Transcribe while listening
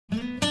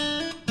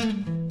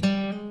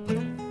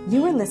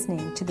You are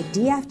listening to the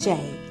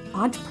DFJ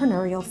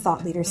Entrepreneurial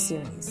Thought Leader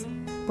Series,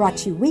 brought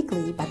to you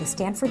weekly by the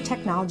Stanford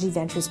Technology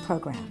Ventures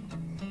Program.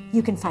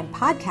 You can find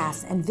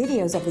podcasts and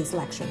videos of these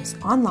lectures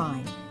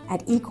online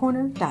at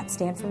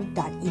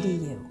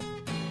ecorner.stanford.edu.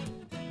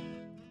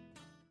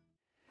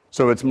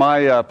 So it's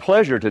my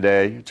pleasure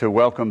today to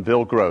welcome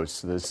Bill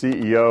Gross, the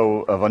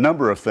CEO of a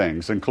number of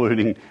things,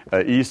 including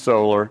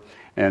eSolar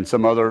and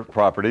some other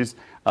properties.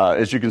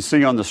 As you can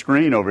see on the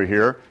screen over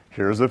here,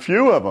 here's a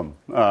few of them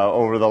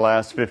over the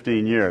last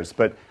 15 years.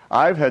 But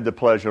I've had the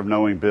pleasure of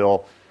knowing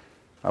Bill,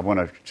 I want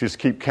to just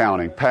keep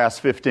counting,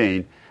 past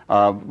 15.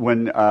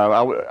 When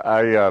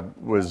I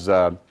was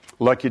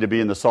lucky to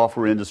be in the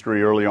software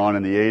industry early on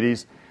in the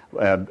 80s,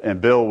 and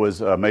Bill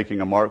was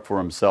making a mark for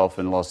himself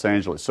in Los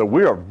Angeles. So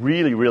we are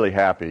really, really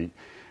happy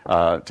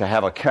to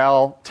have a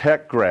Cal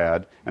Tech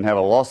grad and have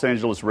a Los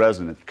Angeles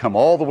resident come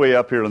all the way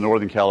up here to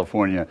Northern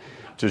California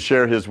to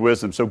share his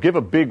wisdom. So give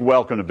a big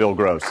welcome to Bill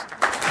Gross.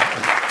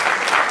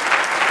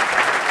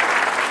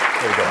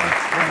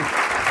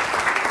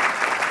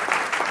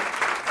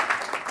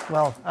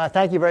 Well,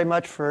 thank you very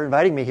much for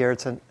inviting me here.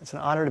 It's an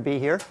honor to be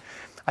here.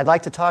 I'd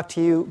like to talk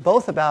to you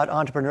both about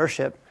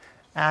entrepreneurship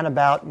and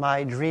about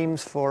my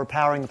dreams for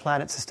powering the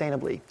planet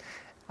sustainably.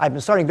 I've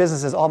been starting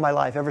businesses all my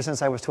life, ever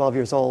since I was 12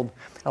 years old.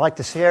 I'd like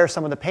to share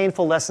some of the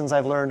painful lessons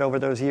I've learned over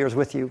those years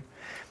with you.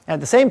 And at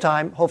the same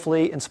time,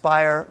 hopefully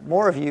inspire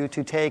more of you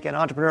to take an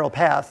entrepreneurial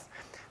path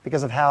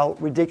because of how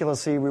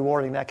ridiculously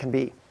rewarding that can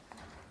be.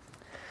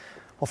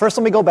 Well, first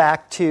let me go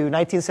back to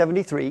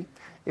 1973.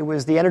 It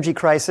was the energy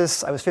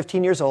crisis. I was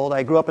 15 years old.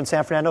 I grew up in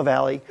San Fernando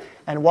Valley.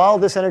 And while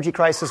this energy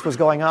crisis was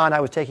going on,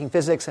 I was taking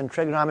physics and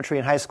trigonometry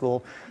in high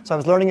school. So I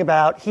was learning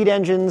about heat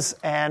engines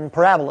and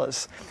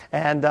parabolas.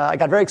 And I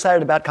got very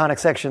excited about conic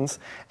sections.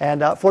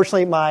 And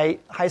fortunately, my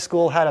high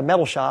school had a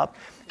metal shop.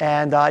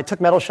 And I took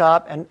metal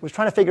shop and was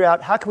trying to figure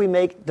out how could we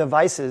make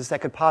devices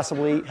that could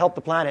possibly help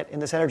the planet in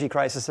this energy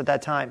crisis at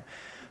that time.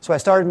 So I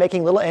started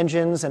making little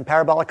engines and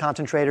parabolic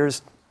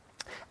concentrators.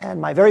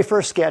 And my very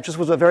first sketch, this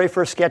was the very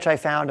first sketch I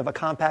found of a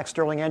compact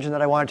Stirling engine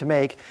that I wanted to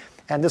make.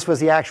 And this was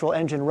the actual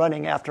engine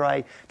running after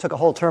I took a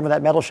whole term of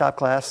that metal shop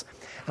class.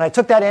 And I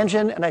took that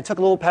engine and I took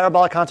a little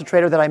parabolic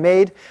concentrator that I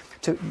made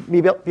to be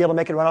able to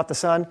make it run off the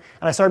sun.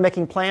 And I started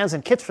making plans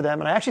and kits for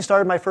them. And I actually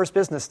started my first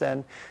business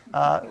then,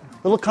 a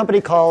little company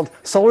called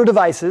Solar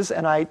Devices.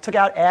 And I took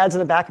out ads in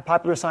the back of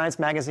Popular Science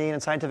magazine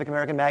and Scientific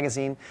American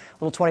magazine,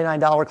 little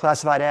 $29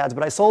 classified ads.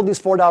 But I sold these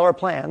 $4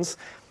 plans.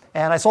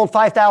 And I sold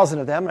 5,000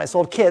 of them, and I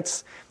sold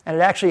kits, and it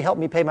actually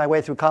helped me pay my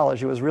way through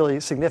college. It was a really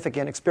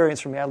significant experience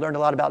for me. I learned a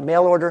lot about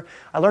mail order.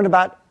 I learned a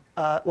lot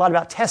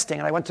about testing,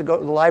 and I went to go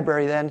to the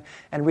library then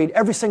and read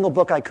every single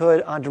book I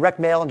could on direct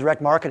mail and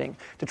direct marketing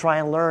to try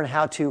and learn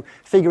how to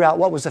figure out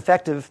what was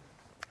effective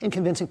in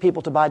convincing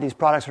people to buy these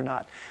products or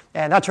not.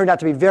 And that turned out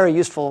to be very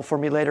useful for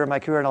me later in my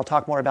career, and I'll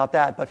talk more about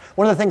that. But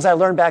one of the things I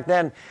learned back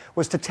then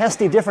was to test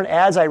the different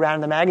ads I ran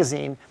in the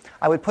magazine.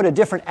 I would put a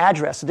different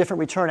address, a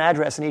different return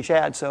address in each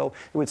ad. So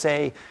it would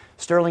say,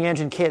 Stirling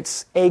engine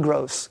kits, A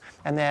gross,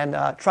 and then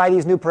try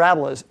these new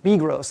parabolas, B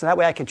gross. And that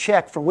way I could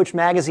check from which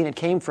magazine it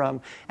came from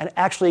and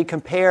actually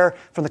compare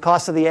from the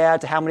cost of the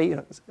ad to how many,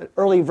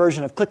 early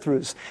version of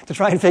click-throughs to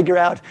try and figure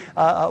out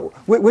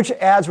which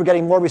ads were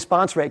getting more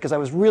response rate, because I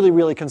was really,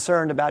 really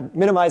concerned about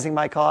minimizing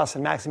my costs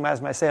and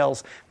maximizing my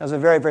sales. That was a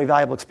very, very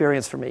valuable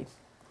experience for me.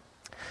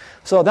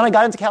 So then I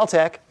got into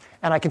Caltech.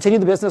 And I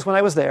continued the business when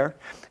I was there,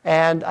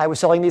 and I was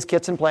selling these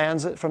kits and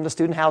plans from the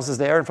student houses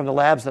there and from the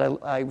labs that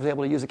I was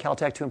able to use at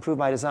Caltech to improve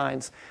my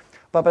designs.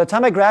 But by the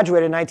time I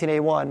graduated in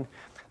 1981,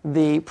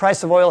 the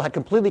price of oil had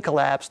completely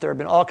collapsed. There had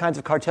been all kinds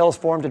of cartels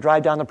formed to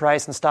drive down the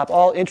price and stop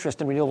all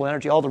interest in renewable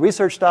energy. All the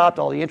research stopped,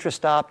 all the interest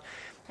stopped.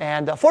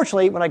 And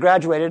fortunately, when I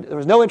graduated, there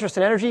was no interest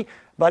in energy,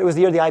 but it was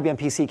the year the IBM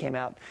PC came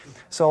out.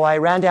 So I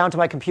ran down to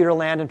my computer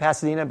land in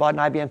Pasadena and bought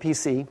an IBM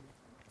PC.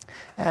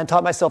 And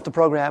taught myself to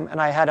program, and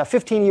I had a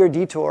 15-year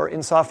detour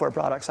in software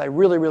products. I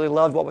really, really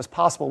loved what was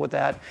possible with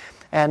that,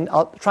 and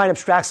I'll try and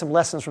abstract some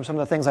lessons from some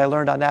of the things I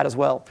learned on that as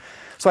well.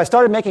 So I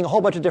started making a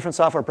whole bunch of different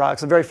software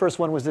products. The very first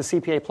one was the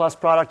CPA Plus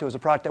product. It was a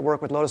product that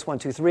worked with Lotus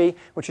 123,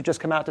 which had just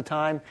come out at the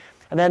time.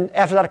 And then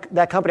after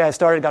that company I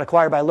started got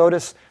acquired by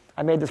Lotus.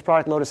 I made this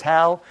product, Lotus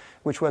HAL,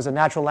 which was a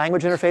natural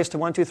language interface to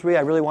 123.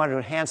 I really wanted to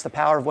enhance the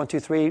power of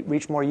 123,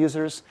 reach more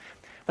users.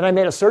 Then I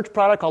made a search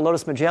product called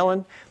Lotus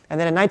Magellan. And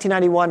then in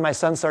 1991, my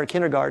son started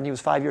kindergarten. He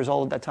was 5 years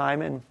old at that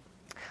time. And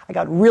I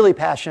got really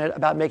passionate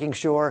about making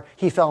sure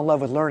he fell in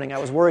love with learning. I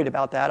was worried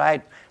about that.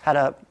 I had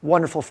a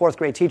wonderful fourth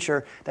grade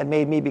teacher that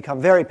made me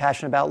become very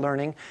passionate about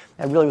learning.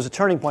 And really was a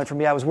turning point for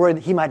me. I was worried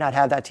that he might not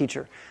have that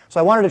teacher. So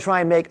I wanted to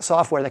try and make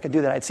software that could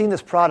do that. I'd seen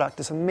this product,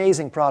 this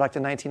amazing product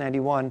in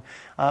 1991.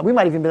 We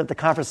might have even been at the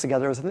conference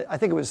together. I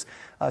think it was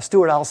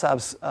Stuart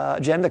Alsop's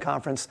Agenda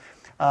conference.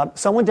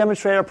 Someone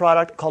demonstrated a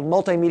product called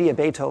Multimedia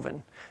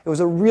Beethoven. It was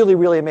a really,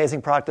 really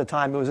amazing product at the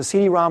time. It was a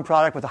CD-ROM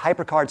product with a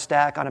HyperCard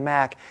stack on a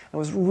Mac. It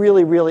was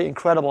really, really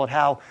incredible at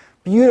how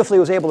beautifully it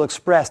was able to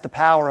express the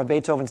power of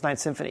Beethoven's Ninth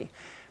Symphony.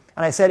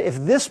 And I said, if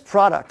this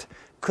product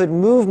could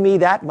move me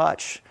that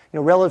much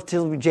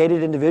relatively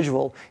jaded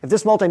individual, if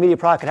this multimedia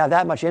product could have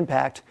that much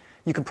impact,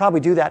 you can probably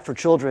do that for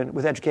children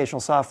with educational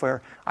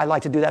software. I'd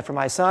like to do that for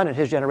my son and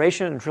his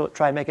generation and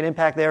try and make an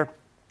impact there.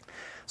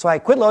 So I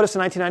quit Lotus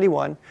in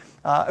 1991.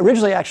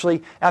 Originally,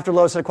 actually, after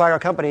Lotus had acquired our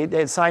company, they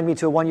had signed me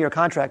to a one-year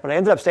contract, but I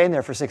ended up staying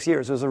there for 6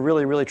 years. It was a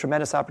really, really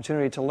tremendous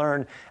opportunity to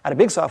learn at a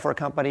big software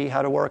company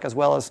how to work, as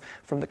well as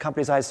from the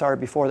companies I had started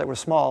before that were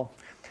small.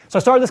 So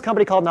I started this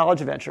company called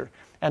Knowledge Adventure.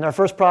 And our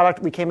first product,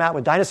 we came out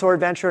with Dinosaur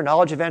Adventure,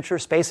 Knowledge Adventure,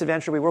 Space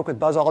Adventure. We worked with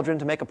Buzz Aldrin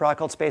to make a product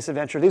called Space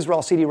Adventure. These were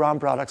all CD-ROM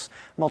products,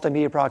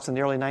 multimedia products in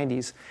the early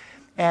 90s.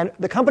 And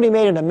the company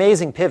made an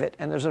amazing pivot,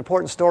 and there's an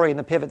important story in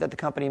the pivot that the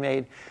company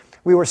made.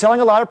 We were selling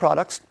a lot of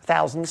products,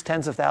 thousands,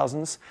 tens of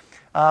thousands.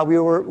 We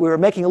were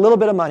making a little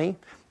bit of money.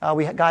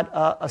 We got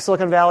a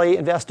Silicon Valley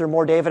investor,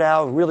 Moore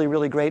Davidow, a really,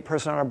 really great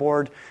person on our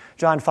board.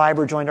 John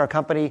Fiber joined our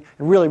company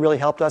and really, really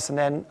helped us. And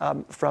then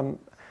from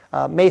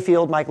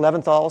Mayfield, Mike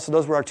Leventhal. So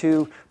those were our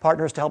two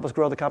partners to help us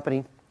grow the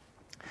company.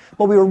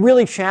 But we were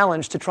really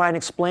challenged to try and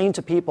explain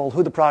to people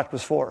who the product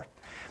was for.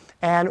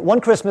 And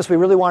one Christmas, we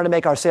really wanted to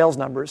make our sales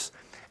numbers.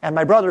 And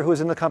my brother, who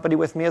was in the company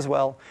with me as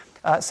well,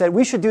 said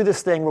we should do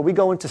this thing where we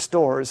go into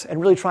stores and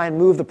really try and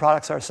move the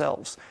products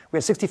ourselves. We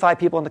had 65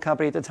 people in the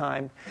company at the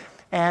time.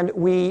 And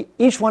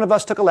each one of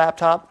us took a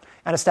laptop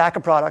and a stack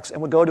of products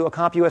and would go to a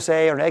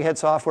CompUSA or an Egghead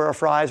Software or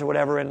Fry's or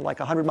whatever in like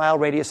a 100-mile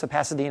radius of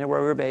Pasadena where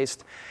we were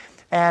based.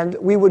 And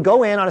we would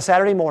go in on a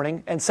Saturday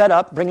morning and set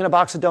up, bring in a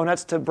box of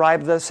donuts to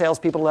bribe the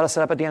salespeople to let us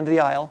set up at the end of the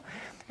aisle.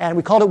 And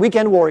we called it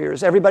Weekend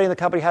Warriors. Everybody in the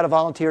company had a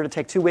volunteer to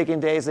take 2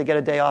 weekend days. They get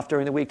a day off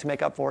during the week to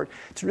make up for it.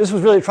 So this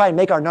was really to try and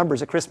make our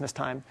numbers at Christmas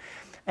time.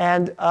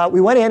 And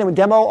we went in and would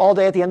demo all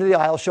day at the end of the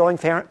aisle, showing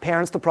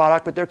parents the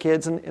product with their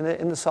kids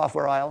in the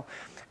software aisle.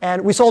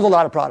 And we sold a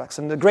lot of products.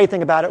 And the great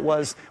thing about it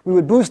was we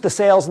would boost the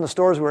sales in the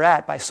stores we were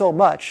at by so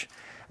much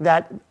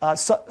that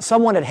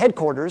someone at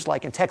headquarters,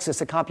 like in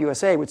Texas at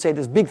CompUSA, would say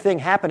this big thing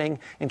happening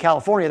in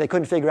California. They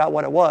couldn't figure out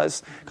what it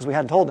was because we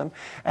hadn't told them.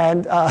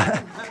 And,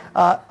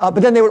 but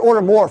then they would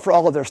order more for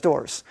all of their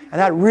stores. And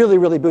that really,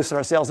 really boosted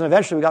our sales. And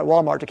eventually we got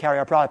Walmart to carry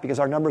our product because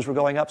our numbers were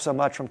going up so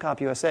much from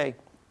CompUSA.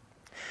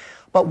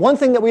 But one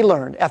thing that we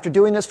learned after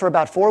doing this for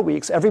about 4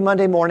 weeks, every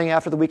Monday morning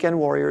after the Weekend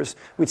Warriors,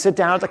 we'd sit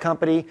down at the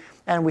company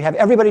and we'd have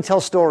everybody tell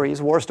stories,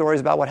 war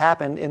stories about what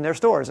happened in their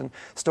stores and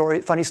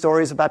funny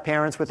stories about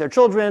parents with their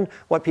children,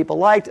 what people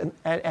liked.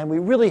 And we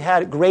really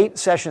had great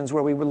sessions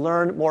where we would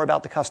learn more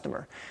about the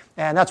customer.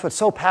 And that's what's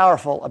so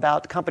powerful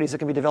about companies that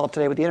can be developed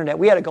today with the internet.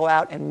 We had to go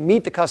out and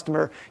meet the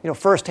customer,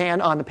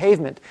 firsthand on the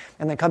pavement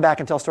and then come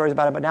back and tell stories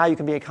about it. But now you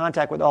can be in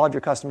contact with all of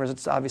your customers.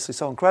 It's obviously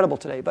so incredible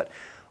today. But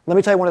let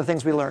me tell you one of the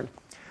things we learned.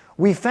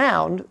 We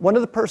found one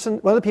of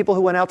the people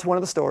who went out to one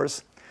of the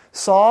stores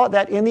saw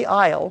that in the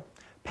aisle,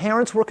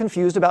 parents were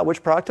confused about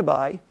which product to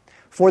buy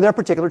for their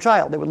particular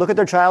child. They would look at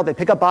their child, they'd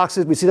pick up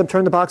boxes, we'd see them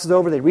turn the boxes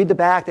over, they'd read the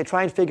back, they'd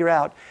try and figure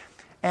out.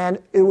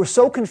 And they were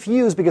so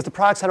confused because the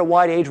products had a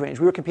wide age range.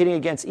 We were competing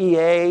against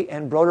EA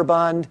and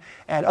Broderbund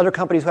and other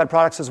companies who had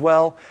products as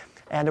well.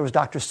 And there was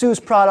Dr.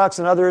 Seuss products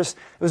and others.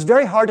 It was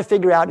very hard to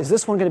figure out, is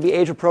this one going to be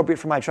age appropriate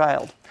for my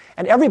child?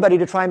 And everybody,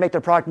 to try and make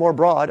their product more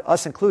broad,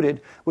 us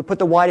included, would put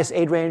the widest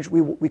age range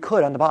we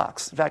could on the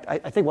box. In fact, I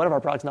think one of our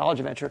products, Knowledge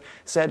Adventure,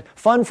 said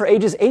fun for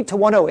ages 8 to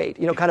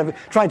 108, kind of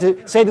trying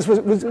to say this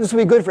would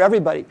be good for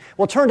everybody.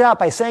 Well, it turned out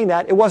by saying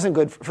that, it wasn't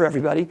good for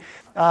everybody.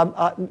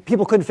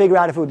 People couldn't figure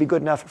out if it would be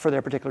good enough for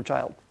their particular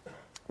child.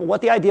 Well,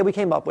 what the idea we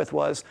came up with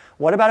was,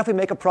 what about if we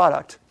make a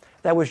product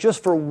that was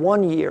just for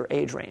 1 year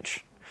age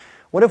range?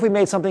 What if we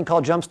made something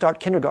called Jumpstart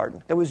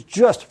Kindergarten that was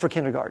just for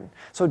kindergarten?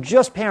 So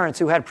just parents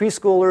who had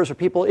preschoolers or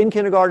people in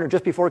kindergarten or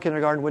just before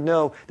kindergarten would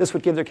know this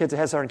would give their kids a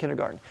head start in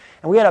kindergarten.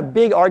 And we had a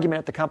big argument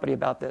at the company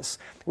about this.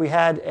 We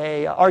had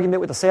an argument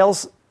with the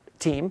sales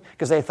team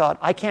because they thought,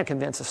 I can't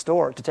convince a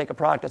store to take a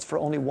product that's for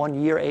only 1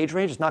 year age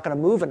range. It's not going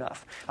to move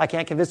enough. I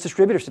can't convince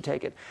distributors to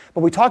take it.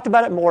 But we talked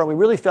about it more, and we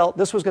really felt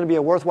this was going to be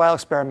a worthwhile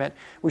experiment.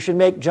 We should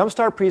make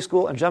Jumpstart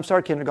Preschool and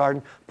Jumpstart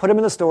Kindergarten, put them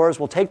in the stores,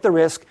 we'll take the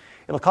risk.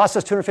 It'll cost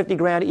us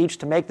 $250,000 each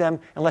to make them,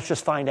 and let's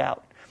just find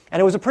out. And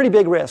it was a pretty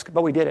big risk,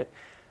 but we did it.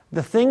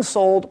 The thing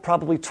sold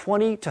probably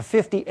 20 to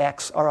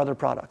 50x our other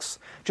products.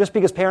 Just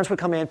because parents would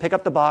come in, pick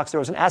up the box, there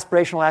was an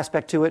aspirational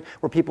aspect to it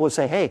where people would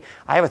say, hey,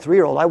 I have a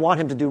 3-year-old, I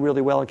want him to do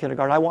really well in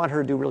kindergarten, I want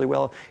her to do really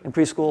well in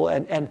preschool,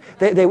 and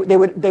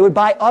they would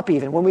buy up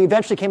even. When we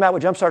eventually came out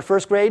with Jumpstart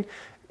First Grade,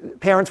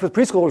 parents with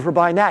preschoolers were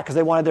buying that because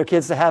they wanted their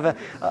kids to have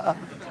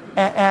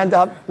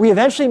we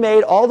eventually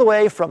made all the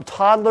way from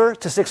toddler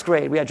to 6th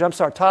grade. We had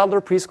Jumpstart Toddler,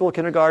 Preschool,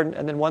 Kindergarten,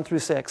 and then 1 through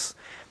 6.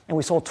 And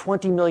we sold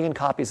 20 million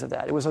copies of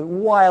that. It was a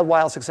wild,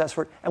 wild success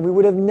for it. And we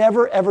would have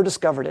never, ever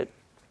discovered it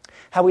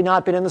had we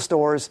not been in the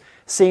stores,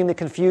 seeing the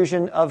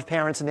confusion of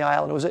parents in the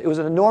aisle. And it was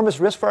an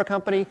enormous risk for our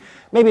company.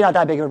 Maybe not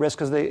that big of a risk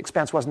because the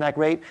expense wasn't that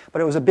great,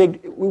 but it was a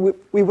big,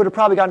 we would have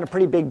probably gotten a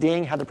pretty big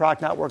ding had the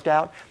product not worked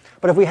out.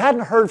 But if we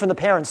hadn't heard from the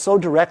parents so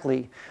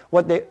directly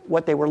what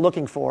they were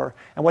looking for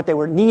and what they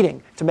were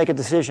needing to make a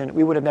decision,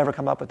 we would have never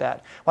come up with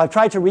that. Well, I've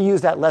tried to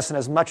reuse that lesson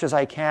as much as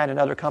I can in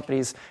other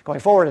companies going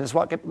forward, and it's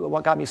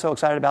what got me so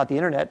excited about the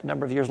internet a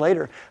number of years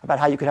later, about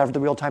how you could have the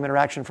real-time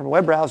interaction from a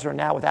web browser, and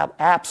now with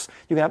apps,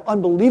 you can have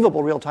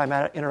unbelievable real-time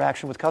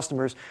interaction with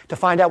customers to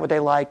find out what they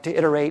like, to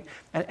iterate,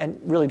 and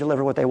really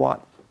deliver what they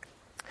want.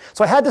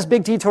 So I had this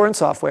big detour in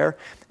software,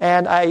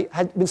 and I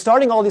had been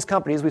starting all these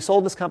companies. We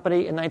sold this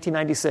company in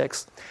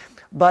 1996.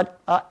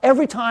 But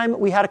every time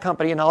we had a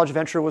company, and Knowledge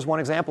Venture was one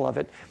example of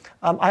it,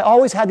 I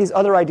always had these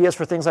other ideas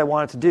for things I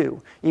wanted to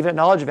do. Even at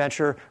Knowledge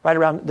Venture, right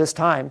around this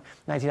time,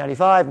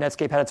 1995,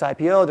 Netscape had its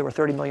IPO. There were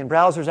 30 million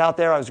browsers out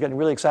there. I was getting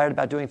really excited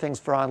about doing things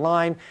for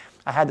online.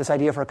 I had this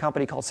idea for a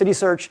company called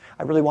CitySearch.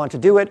 I really wanted to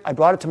do it. I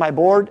brought it to my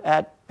board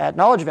at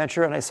Knowledge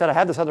Venture, and I said, I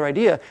have this other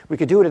idea. We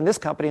could do it in this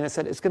company. And I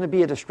said, it's going to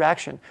be a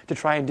distraction to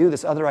try and do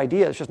this other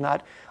idea. It's just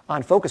not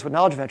on focus with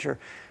Knowledge Venture.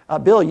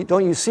 Bill,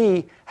 don't you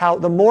see how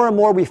the more and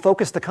more we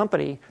focus the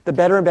company, the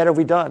better and better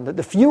we've done?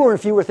 The fewer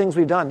and fewer things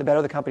we've done, the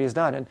better the company has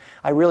done. And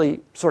I really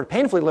sort of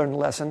painfully learned the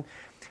lesson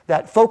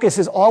that focus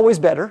is always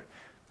better,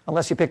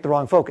 unless you pick the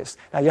wrong focus.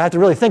 Now, you have to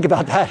really think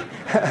about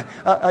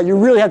that. You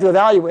really have to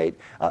evaluate.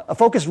 A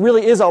focus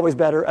really is always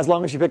better as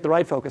long as you pick the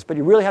right focus, but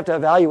you really have to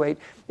evaluate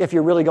if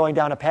you're really going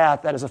down a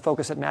path that is a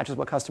focus that matches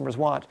what customers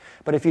want.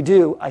 But if you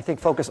do, I think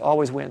focus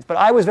always wins. But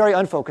I was very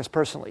unfocused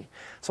personally,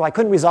 so I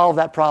couldn't resolve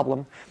that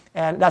problem.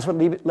 And that's what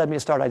led me to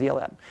start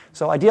Idealab.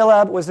 So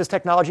Idealab was this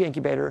technology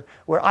incubator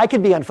where I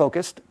could be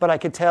unfocused, but I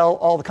could tell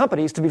all the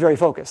companies to be very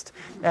focused.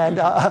 And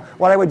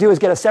what I would do is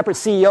get a separate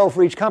CEO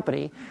for each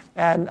company,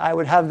 and I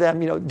would have them,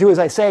 do as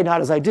I say,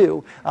 not as I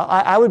do.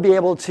 I would be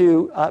able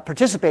to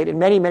participate in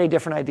many, many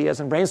different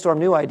ideas and brainstorm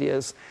new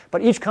ideas,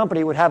 but each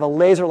company would have a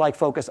laser-like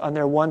focus on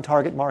their one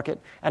target market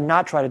and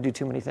not try to do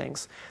too many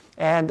things.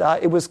 And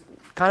it was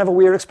kind of a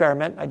weird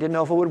experiment. I didn't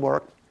know if it would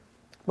work,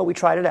 but we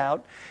tried it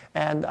out.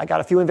 And I got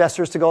a few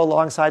investors to go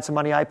alongside some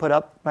money I put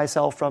up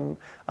myself from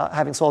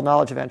having sold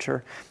Knowledge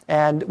Venture.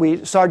 And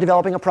we started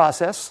developing a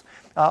process.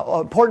 An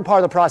important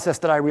part of the process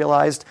that I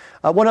realized,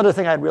 one other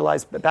thing I had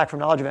realized back from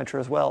Knowledge Venture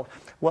as well,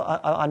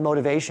 on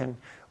motivation,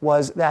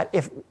 was that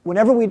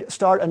whenever we'd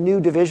start a new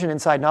division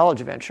inside Knowledge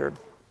Venture,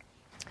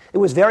 it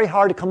was very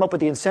hard to come up with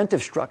the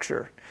incentive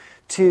structure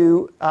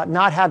to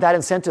not have that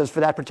incentives for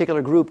that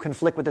particular group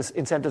conflict with the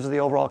incentives of the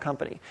overall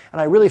company. And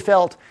I really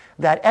felt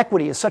that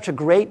equity is such a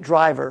great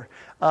driver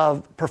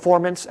of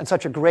performance and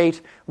such a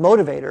great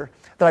motivator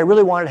that I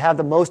really wanted to have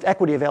the most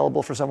equity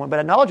available for someone. But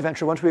at Knowledge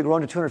Venture, once we had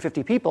grown to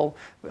 250 people,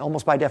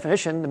 almost by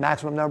definition, the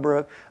maximum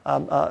number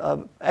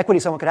of equity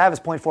someone could have is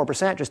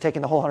 0.4%, just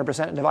taking the whole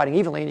 100% and dividing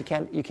evenly,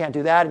 and you can't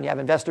do that, and you have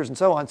investors and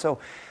so on. So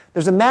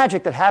there's a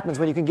magic that happens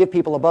when you can give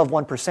people above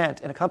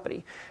 1% in a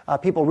company.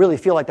 People really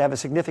feel like they have a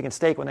significant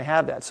stake when they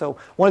have that. So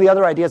one of the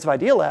other ideas of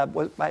Idealab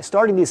was by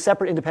starting these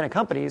separate independent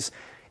companies,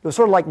 it was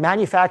sort of like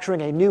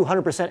manufacturing a new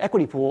 100%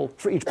 equity pool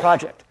for each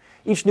project.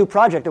 Each new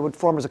project that would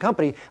form as a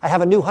company, I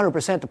have a new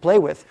 100% to play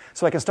with,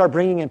 so I can start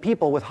bringing in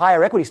people with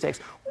higher equity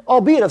stakes,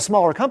 albeit of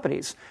smaller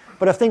companies,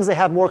 but of things they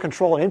have more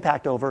control and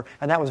impact over,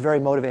 and that was very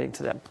motivating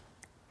to them.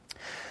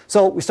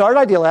 So we started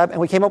Idealab, and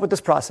we came up with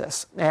this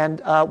process.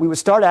 And we would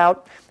start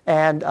out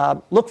and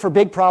look for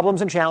big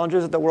problems and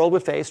challenges that the world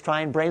would face,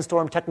 try and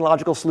brainstorm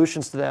technological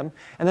solutions to them,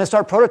 and then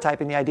start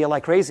prototyping the idea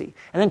like crazy,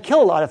 and then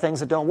kill a lot of things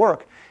that don't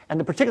work. And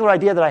the particular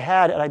idea that I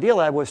had at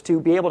Idealab was to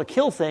be able to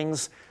kill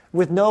things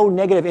with no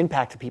negative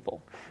impact to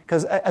people.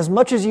 Because as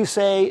much as you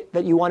say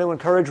that you want to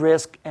encourage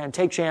risk and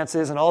take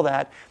chances and all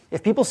that,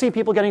 if people see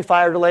people getting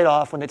fired or laid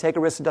off when they take a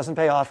risk that doesn't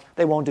pay off,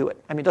 they won't do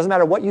it. I mean, it doesn't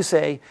matter what you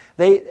say.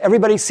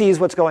 Everybody sees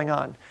what's going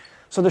on.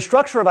 So the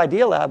structure of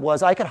Idealab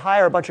was I could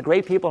hire a bunch of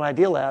great people in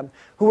Idealab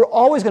who were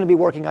always going to be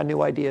working on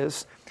new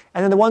ideas.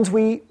 And then the ones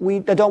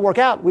that don't work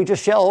out, we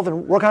just shelve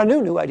and work on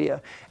a new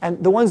idea.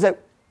 And the ones that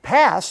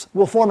pass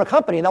will form a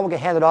company, and that will get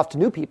handed off to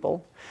new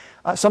people.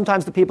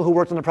 Sometimes the people who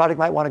worked on the project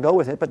might want to go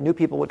with it, but new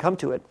people would come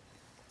to it.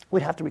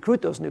 We'd have to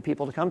recruit those new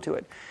people to come to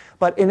it.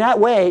 But in that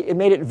way, it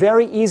made it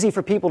very easy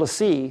for people to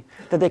see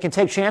that they can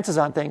take chances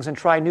on things and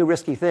try new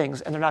risky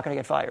things, and they're not going to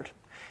get fired.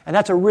 And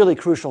that's a really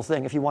crucial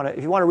thing. If you want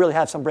to really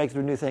have some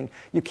breakthrough new thing,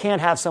 you can't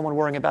have someone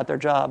worrying about their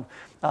job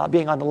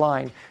being on the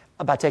line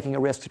about taking a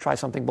risk to try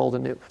something bold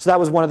and new. So that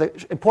was one of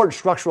the important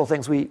structural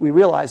things we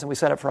realized and we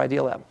set up for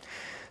Idealab.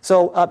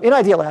 So in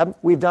Idealab,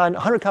 we've done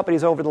 100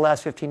 companies over the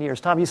last 15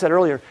 years. Tom, you said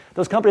earlier,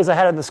 those companies I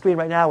had on the screen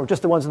right now were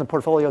just the ones in the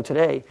portfolio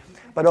today.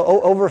 But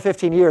over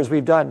 15 years,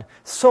 we've done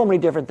so many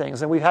different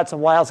things, and we've had some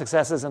wild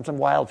successes and some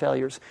wild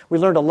failures. We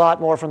learned a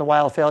lot more from the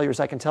wild failures,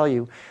 I can tell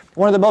you.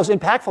 One of the most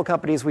impactful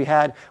companies we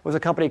had was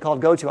a company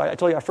called GoTo. I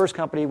told you our first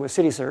company was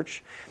CitySearch.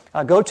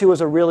 GoTo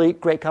was a really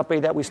great company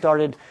that we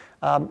started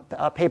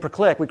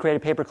pay-per-click. We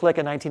created pay-per-click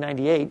in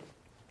 1998.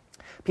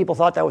 People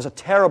thought that was a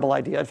terrible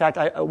idea. In fact,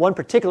 one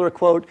particular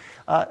quote,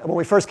 when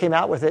we first came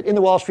out with it, in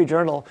the Wall Street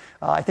Journal,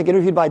 I think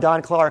interviewed by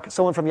Don Clark,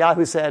 someone from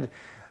Yahoo said,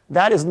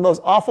 "That is the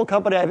most awful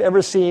company I've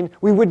ever seen.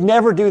 We would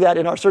never do that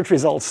in our search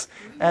results."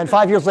 And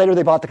 5 years later,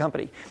 they bought the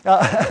company.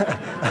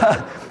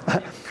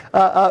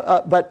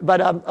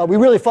 But we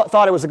really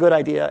thought it was a good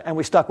idea, and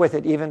we stuck with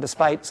it, even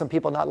despite some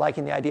people not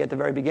liking the idea at the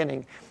very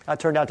beginning. It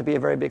turned out to be a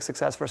very big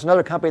success for us.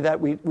 Another company that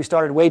we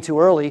started way too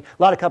early,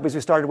 a lot of companies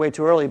we started way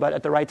too early, but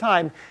at the right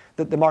time,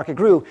 the market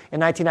grew. In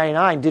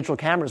 1999, digital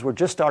cameras were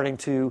just starting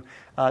to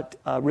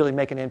really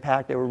make an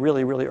impact. They were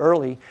really, really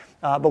early.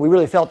 But we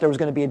really felt there was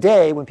going to be a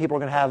day when people were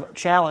going to have a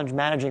challenge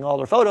managing all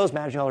their photos,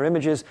 managing all their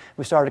images.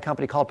 We started a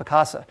company called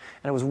Picasa.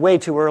 And it was way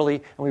too early,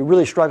 and we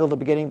really struggled at the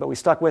beginning, but we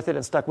stuck with it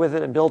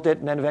and built it.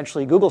 And then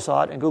eventually Google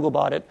saw it, and Google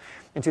bought it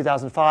in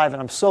 2005.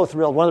 And I'm so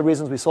thrilled. One of the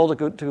reasons we sold it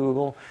to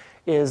Google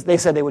is they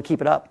said they would keep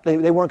it up.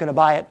 They weren't going to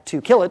buy it to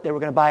kill it. They were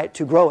going to buy it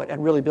to grow it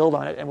and really build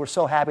on it. And we're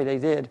so happy they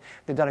did.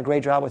 They've done a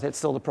great job with it. It's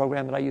still the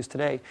program that I use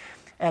today.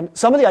 And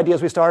some of the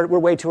ideas we started were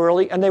way too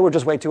early, and they were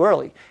just way too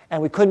early.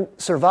 And we couldn't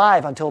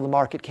survive until the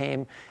market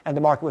came and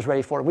the market was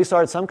ready for it. We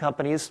started some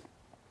companies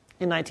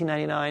in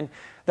 1999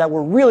 that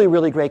were really,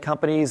 really great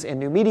companies in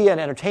new media and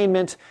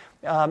entertainment,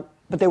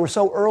 but they were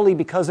so early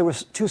because there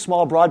was too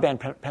small broadband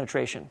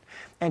penetration.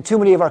 And too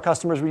many of our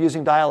customers were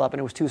using dial-up, and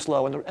it was too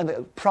slow. And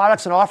the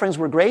products and offerings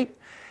were great,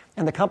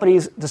 and the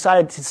companies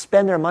decided to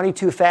spend their money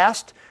too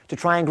fast to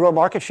try and grow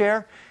market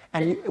share.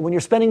 And when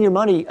you're spending your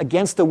money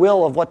against the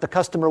will of what the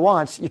customer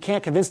wants, you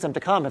can't convince them to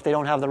come if they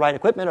don't have the right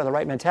equipment or the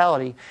right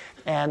mentality,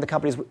 and the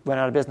companies went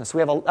out of business. So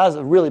that was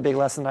a really big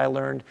lesson that I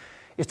learned,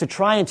 is to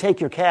try and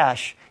take your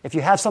cash, if you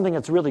have something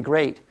that's really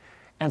great,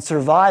 and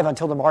survive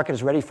until the market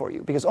is ready for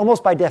you. Because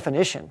almost by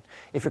definition,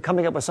 if you're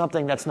coming up with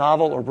something that's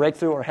novel or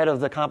breakthrough or ahead of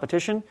the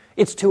competition,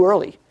 it's too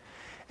early.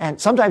 And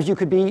sometimes you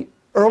could be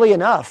early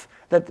enough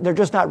that they're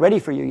just not ready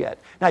for you yet.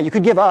 Now, you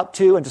could give up,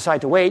 too, and decide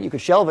to wait. You could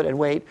shelve it and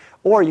wait,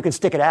 or you could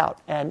stick it out.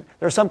 And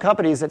there are some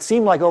companies that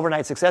seem like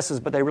overnight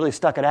successes, but they really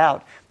stuck it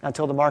out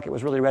until the market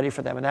was really ready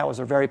for them. And that was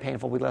a very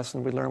painful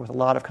lesson we learned with a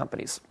lot of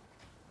companies.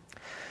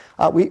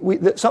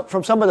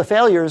 From some of the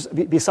failures,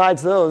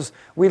 besides those,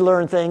 we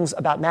learned things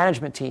about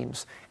management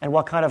teams and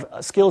what kind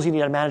of skills you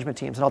need on management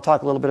teams. And I'll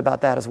talk a little bit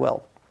about that as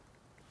well.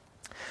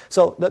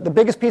 So the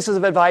biggest pieces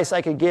of advice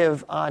I could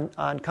give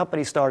on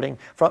company starting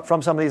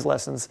from some of these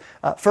lessons,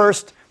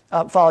 first,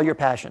 follow your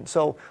passion.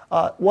 So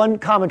one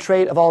common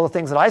trait of all the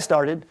things that I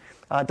started,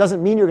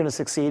 doesn't mean you're going to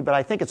succeed, but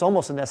I think it's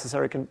almost a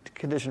necessary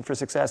condition for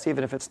success,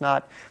 even if it's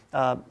not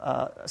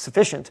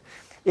sufficient,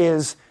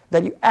 is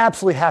that you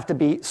absolutely have to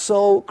be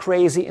so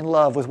crazy in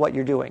love with what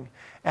you're doing.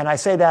 And I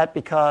say that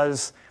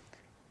because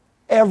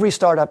every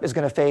startup is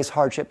going to face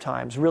hardship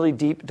times, really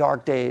deep,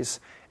 dark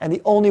days. And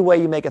the only way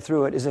you make it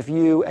through it is if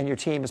you and your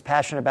team is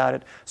passionate about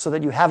it so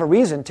that you have a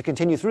reason to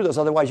continue through those.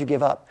 Otherwise, you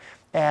give up.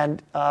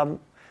 And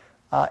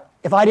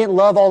if I didn't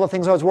love all the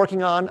things I was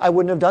working on, I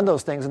wouldn't have done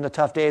those things in the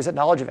tough days at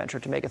Knowledge Adventure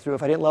to make it through.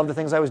 If I didn't love the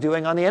things I was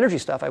doing on the energy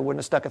stuff, I wouldn't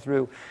have stuck it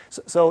through.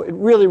 So it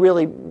really,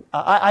 really,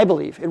 I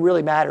believe, it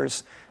really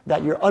matters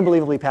that you're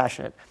unbelievably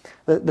passionate.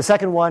 The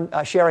second one,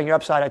 sharing your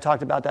upside, I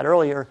talked about that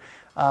earlier.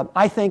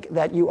 I think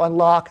that you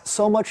unlock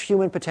so much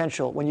human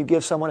potential when you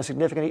give someone a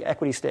significant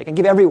equity stake, and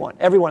give everyone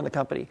in the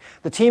company.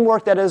 The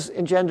teamwork that is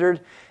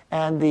engendered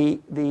and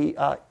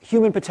the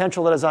human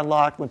potential that is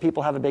unlocked when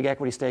people have a big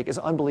equity stake is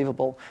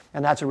unbelievable,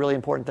 and that's a really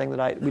important thing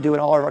that we do in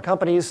all of our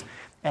companies.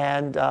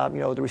 And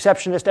the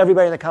receptionist,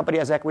 everybody in the company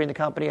has equity in the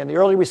company, and the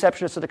early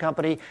receptionist of the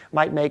company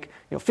might make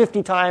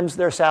 50 times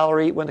their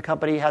salary when the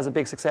company has a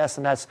big success,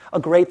 and that's a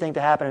great thing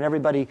to happen, and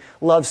everybody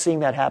loves seeing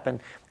that happen.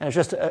 And it's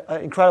just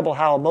incredible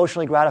how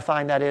emotionally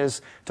gratifying that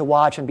is to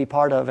watch and be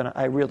part of, and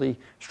I really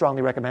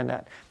strongly recommend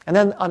that. And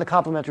then on the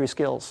complementary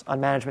skills on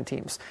management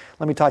teams,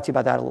 let me talk to you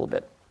about that a little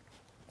bit.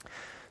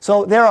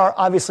 So there are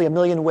obviously a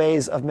million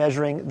ways of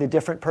measuring the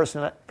different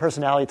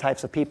personality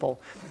types of people.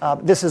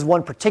 This is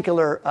one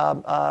particular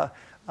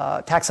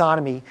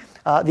taxonomy,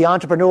 the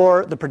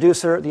entrepreneur, the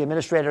producer, the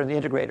administrator, and the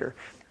integrator.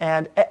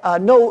 And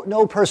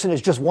no person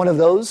is just one of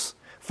those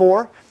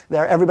four.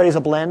 Everybody's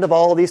a blend of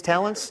all of these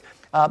talents,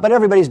 but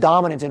everybody's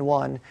dominant in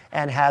one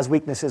and has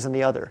weaknesses in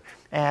the other.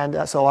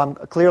 And so I'm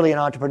clearly an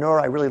entrepreneur.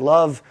 I really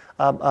love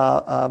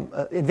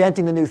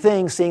inventing the new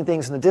things, seeing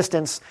things in the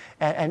distance,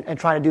 and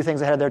trying to do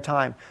things ahead of their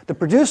time. The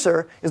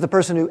producer is the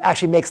person who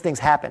actually makes things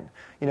happen,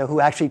 who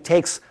actually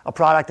takes a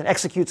product and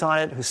executes on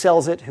it, who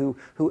sells it, who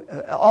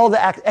all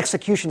the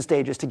execution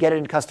stages to get it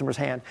in customer's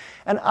hand.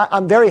 And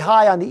I'm very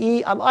high on the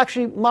E. I'm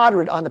actually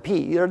moderate on the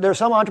P. There are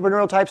some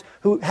entrepreneurial types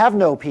who have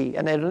no P,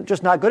 and they're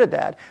just not good at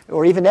that,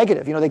 or even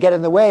negative. They get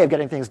in the way of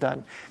getting things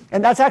done.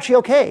 And that's actually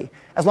okay,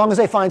 as long as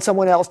they find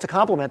someone else to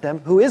complement them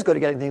who is good at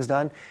getting things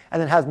done, and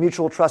then have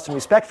mutual trust and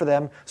respect for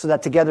them so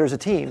that together as a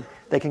team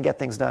they can get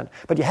things done.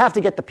 But you have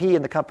to get the P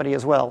in the company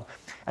as well.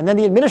 And then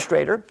the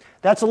administrator,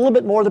 that's a little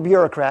bit more the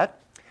bureaucrat.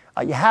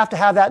 You have to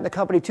have that in the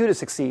company too to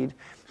succeed.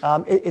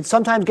 It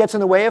sometimes gets in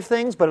the way of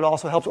things, but it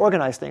also helps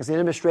organize things. The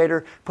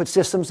administrator puts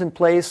systems in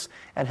place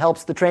and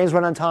helps the trains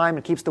run on time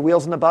and keeps the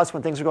wheels in the bus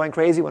when things are going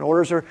crazy, when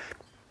orders are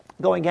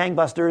going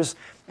gangbusters,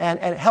 and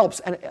it helps.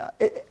 And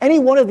any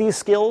one of these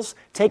skills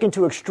taken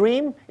to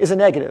extreme is a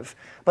negative,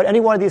 but any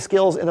one of these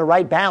skills in the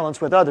right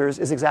balance with others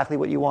is exactly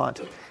what you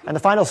want. And the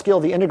final skill,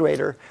 the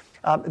integrator,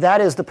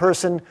 that is the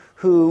person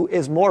who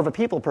is more of a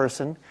people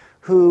person,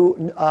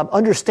 who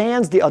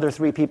understands the other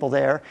three people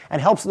there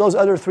and helps those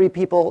other three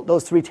people,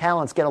 those three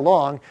talents get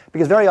along,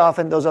 because very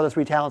often those other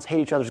three talents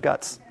hate each other's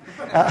guts.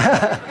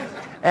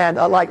 And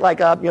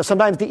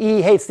sometimes the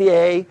E hates the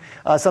A.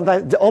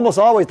 Sometimes, almost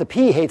always, the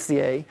P hates the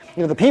A.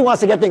 The P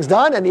wants to get things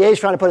done, and the A is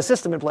trying to put a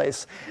system in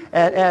place.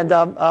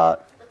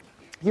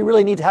 You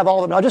really need to have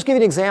all of them. I'll just give you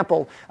an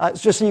example,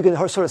 just so you can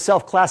sort of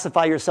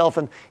self-classify yourself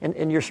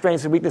in your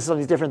strengths and weaknesses on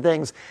these different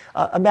things.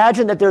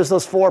 Imagine that there's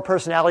those four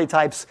personality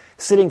types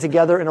sitting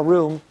together in a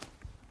room.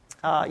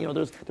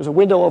 There's a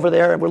window over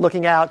there, and we're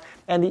looking out,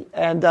 and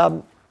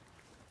the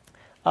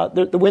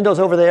window's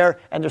over there,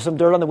 and there's some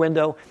dirt on the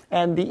window.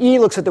 And the E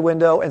looks at the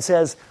window and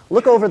says,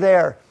 "Look over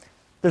there.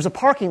 There's a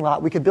parking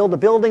lot. We could build a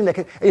building that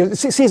could,"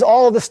 sees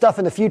all of this stuff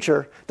in the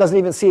future, doesn't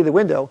even see the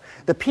window.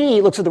 The P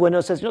looks at the window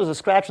and says, "There's a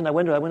scratch in that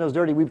window. That window's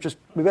dirty. We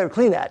better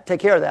clean that, take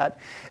care of that."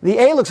 The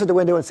A looks at the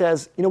window and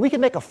says, "We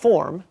could make a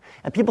form,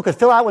 and people could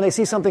fill out when they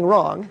see something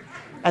wrong,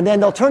 and then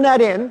they'll turn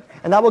that in,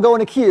 and that will go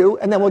in a queue,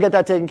 and then we'll get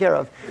that taken care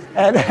of."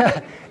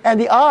 And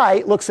the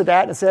I looks at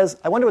that and says,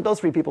 "I wonder what those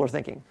three people are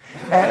thinking."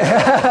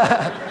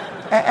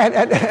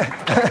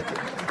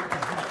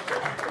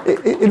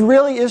 It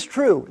really is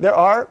true. There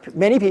are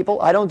many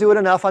people, I don't do it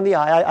enough on the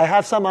I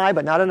have some I,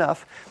 but not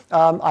enough.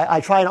 I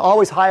try and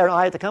always hire an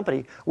I at the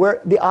company, where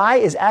the I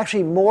is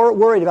actually more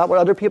worried about what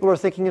other people are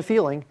thinking and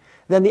feeling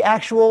than the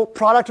actual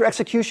product or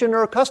execution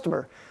or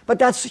customer. But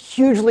that's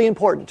hugely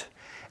important.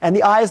 And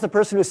the I is the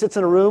person who sits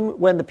in a room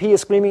when the P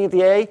is screaming at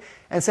the A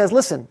and says,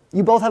 "Listen,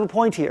 you both have a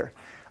point here.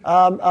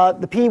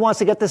 The P wants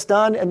to get this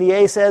done, and the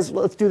A says,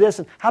 well, let's do this.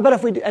 And how about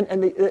if we do,"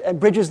 and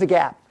bridges the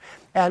gap.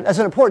 And that's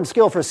an important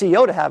skill for a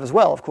CEO to have as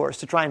well, of course,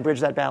 to try and bridge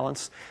that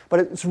balance.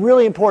 But it's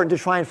really important to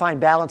try and find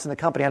balance in the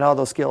company on all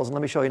those skills. And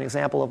let me show you an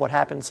example of what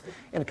happens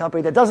in a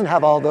company that doesn't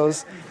have all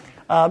those.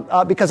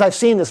 Because I've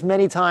seen this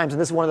many times,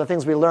 and this is one of the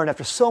things we learn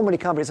after so many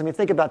companies. I mean,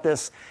 think about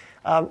this.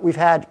 We've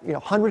had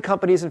 100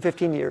 companies in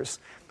 15 years,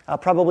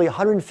 probably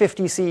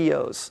 150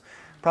 CEOs.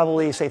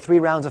 Probably, say, 3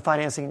 rounds of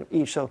financing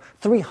each, so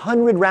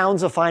 300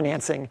 rounds of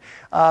financing,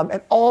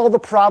 and all the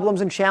problems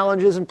and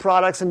challenges and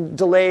products and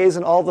delays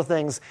and all the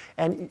things.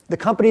 And the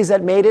companies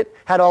that made it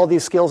had all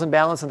these skills and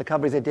balance, and the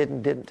companies that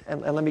didn't.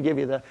 And let me give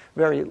you the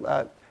very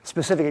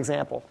specific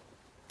example.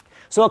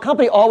 So a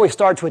company always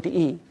starts with the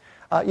E.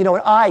 An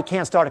I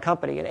can't start a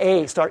company, an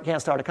A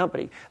can't start a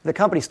company. The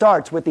company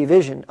starts with the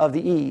vision of the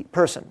E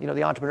person, the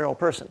entrepreneurial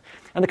person.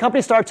 And the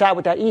company starts out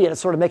with that E, and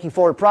it's sort of making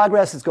forward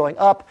progress. It's going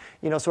up,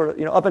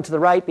 up and to the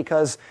right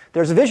because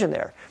there's a vision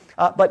there.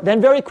 But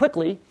then very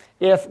quickly,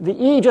 if the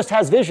E just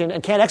has vision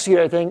and can't execute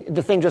anything,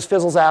 the thing just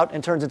fizzles out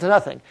and turns into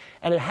nothing.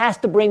 And it has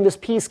to bring this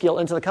P skill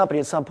into the company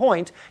at some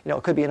point.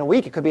 It could be in a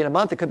week, it could be in a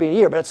month, it could be in a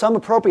year, but at some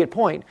appropriate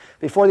point,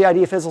 before the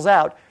idea fizzles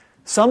out,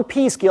 some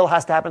P skill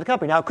has to happen in the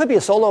company. Now, it could be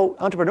a solo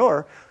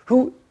entrepreneur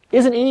who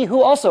is an E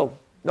who also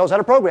knows how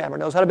to program or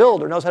knows how to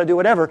build or knows how to do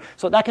whatever.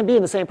 So that can be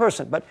in the same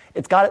person, but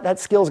that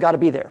skill's got to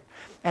be there.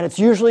 And it's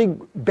usually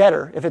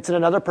better if it's in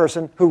another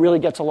person who really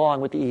gets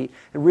along with the E.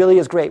 It really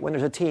is great when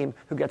there's a team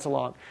who gets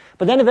along.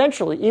 But then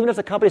eventually, even if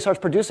the company starts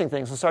producing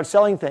things and starts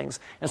selling things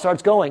and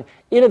starts going,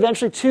 it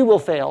eventually too will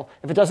fail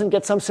if it doesn't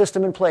get some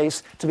system in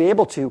place to be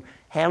able to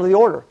handle the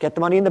order, get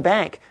the money in the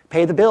bank,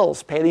 pay the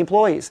bills, pay the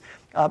employees.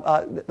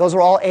 Those are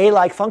all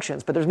A-like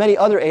functions, but there's many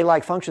other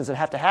A-like functions that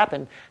have to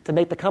happen to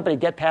make the company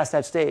get past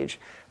that stage.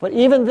 But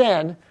even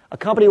then, a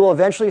company will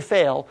eventually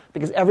fail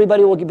because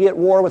everybody will be at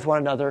war with one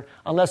another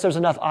unless there's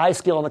enough I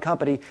skill in the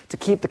company to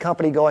keep the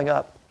company going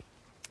up.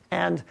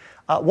 And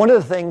one of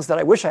the things that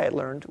I wish I had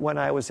learned when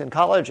I was in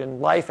college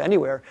and life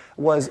anywhere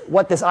was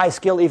what this I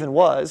skill even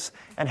was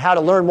and how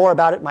to learn more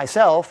about it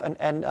myself.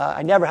 And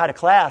I never had a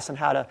class on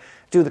how to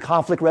do the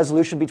conflict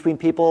resolution between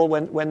people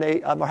when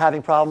they are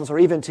having problems, or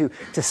even to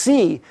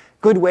see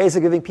good ways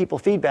of giving people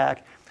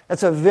feedback.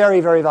 That's a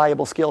very, very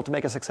valuable skill to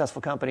make a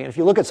successful company. And if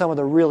you look at some of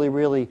the really,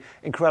 really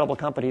incredible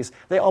companies,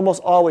 they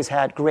almost always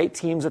had great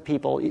teams of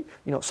people,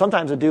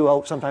 sometimes a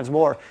duo, sometimes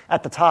more,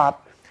 at the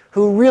top,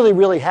 who really,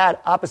 really had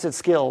opposite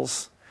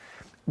skills,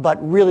 but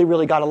really,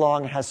 really got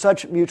along and has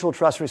such mutual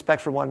trust and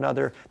respect for one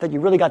another that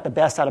you really got the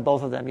best out of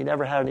both of them. You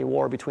never had any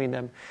war between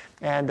them.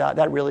 And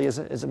that really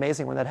is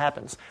amazing when that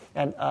happens.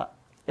 And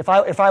if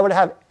I were to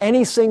have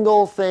any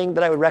single thing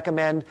that I would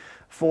recommend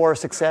for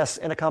success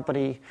in a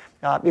company,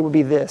 it would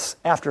be this,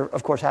 after,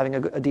 of course, having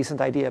a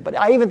decent idea. But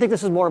I even think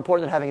this is more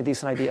important than having a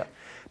decent idea,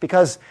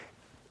 because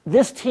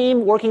this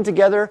team working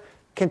together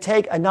can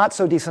take a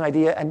not-so-decent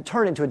idea and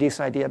turn into a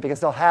decent idea,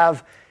 because they'll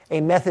have a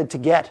method to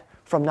get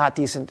from not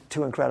decent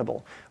to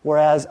incredible,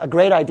 whereas a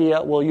great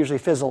idea will usually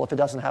fizzle if it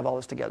doesn't have all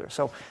this together.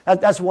 So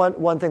that's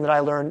one thing that I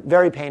learned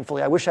very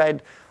painfully. I wish I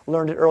had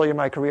learned it earlier in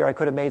my career. I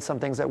could have made some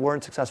things that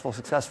weren't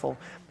successful,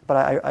 but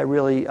I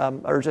really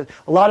urge it.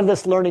 A lot of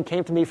this learning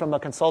came to me from a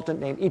consultant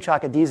named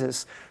Ichak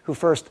Adizes, who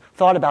first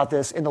thought about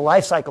this in the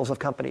life cycles of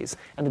companies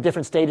and the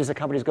different stages that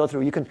companies go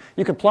through.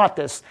 You can plot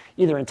this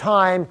either in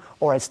time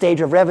or at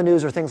stage of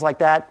revenues or things like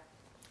that.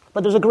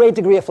 But there's a great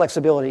degree of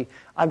flexibility.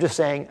 I'm just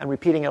saying and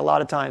repeating it a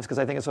lot of times because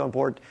I think it's so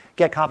important.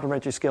 Get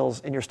complementary skills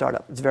in your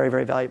startup. It's very,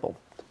 very valuable.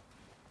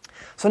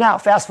 So now,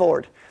 fast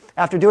forward.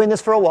 After doing this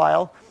for a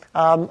while,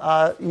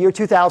 year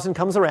 2000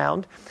 comes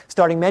around,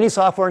 starting many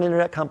software and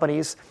internet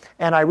companies,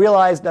 and I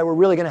realized that we're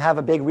really going to have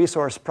a big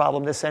resource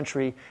problem this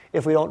century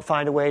if we don't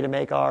find a way to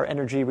make our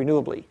energy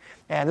renewably.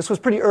 And this was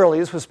pretty early.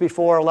 This was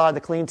before a lot of the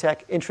clean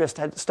tech interest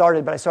had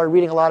started, but I started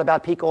reading a lot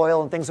about peak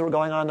oil and things that were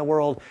going on in the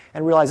world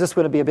and realized this was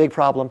going to be a big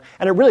problem.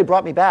 And it really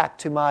brought me back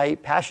to my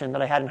passion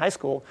that I had in high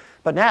school.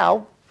 But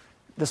now,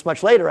 this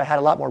much later, I had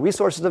a lot more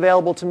resources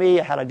available to me.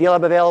 I had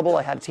Idealab available.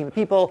 I had a team of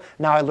people.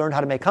 Now I learned how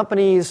to make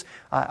companies.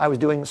 I was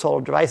doing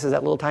solar devices,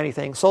 that little tiny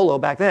thing, solo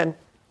back then.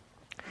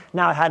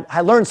 Now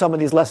I learned some of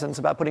these lessons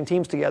about putting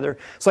teams together.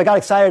 So I got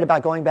excited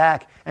about going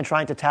back and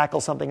trying to tackle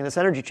something in this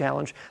energy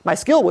challenge. My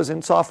skill was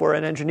in software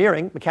and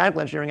engineering.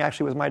 Mechanical engineering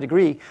actually was my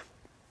degree.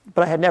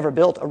 But I had never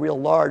built a real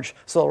large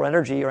solar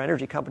energy or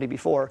energy company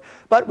before.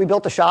 But we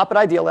built a shop at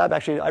Idealab.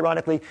 Actually,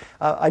 ironically,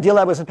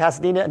 Idealab was in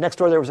Pasadena, and next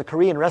door there was a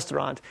Korean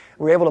restaurant.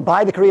 We were able to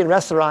buy the Korean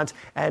restaurant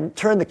and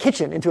turn the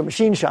kitchen into a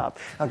machine shop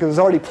because it was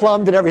already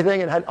plumbed and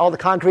everything and had all the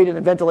concrete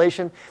and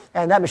ventilation.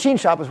 And that machine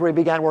shop was where we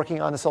began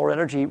working on the solar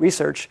energy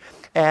research.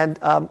 And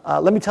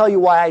let me tell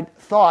you why I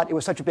thought it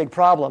was such a big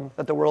problem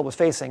that the world was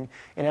facing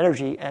in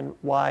energy and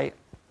why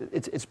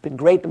it's been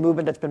great, the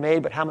movement that's been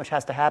made, but how much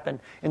has to happen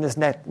in this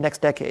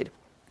next decade.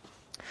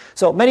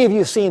 So many of you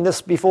have seen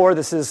this before.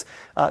 This is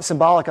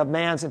symbolic of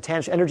man's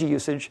intense energy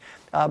usage.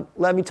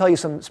 Let me tell you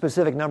some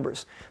specific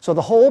numbers. So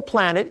the whole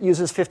planet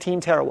uses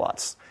 15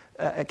 terawatts.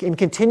 In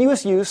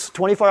continuous use,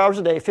 24 hours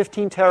a day,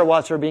 15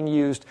 terawatts are being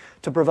used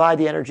to provide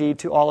the energy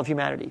to all of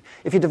humanity.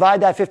 If you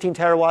divide that 15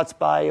 terawatts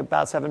by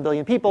about 7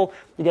 billion people,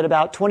 you get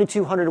about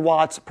 2,200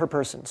 watts per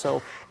person.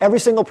 So every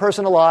single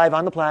person alive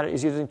on the planet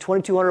is using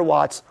 2,200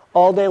 watts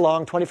all day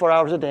long, 24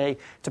 hours a day,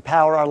 to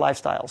power our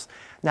lifestyles.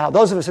 Now,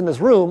 those of us in this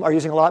room are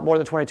using a lot more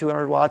than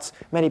 2,200 watts.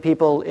 Many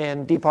people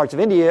in deep parts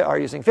of India are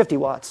using 50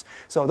 watts.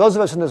 So those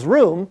of us in this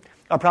room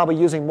are probably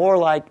using more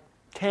like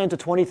 10 to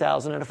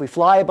 20,000. And if we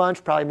fly a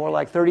bunch, probably more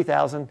like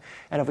 30,000.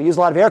 And if we use a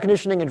lot of air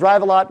conditioning and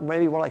drive a lot,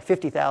 maybe more like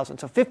 50,000.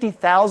 So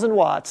 50,000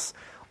 watts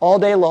all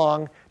day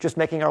long, just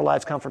making our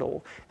lives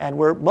comfortable. And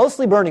we're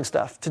mostly burning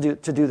stuff to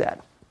do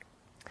that.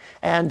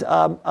 And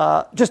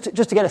just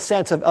to get a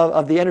sense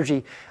of the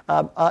energy,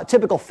 a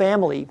typical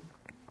family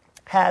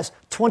has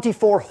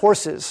 24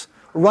 horses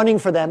running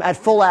for them at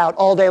full out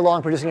all day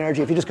long producing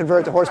energy if you just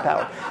convert it to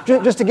horsepower.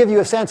 Just to give you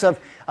a sense of,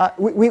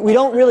 we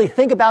don't really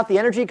think about the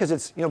energy because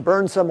it's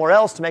burned somewhere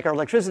else to make our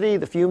electricity.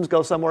 The fumes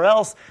go somewhere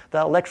else. The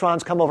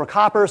electrons come over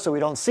copper, so we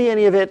don't see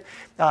any of it.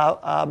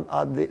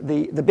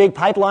 The big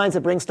pipelines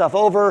that bring stuff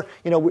over,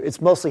 it's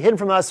mostly hidden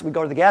from us. We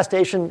go to the gas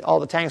station, all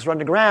the tanks run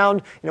to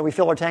ground. We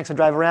fill our tanks and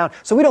drive around.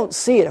 So we don't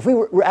see it. If we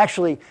were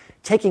actually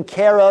taking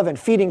care of and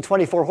feeding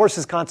 24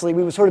 horses constantly,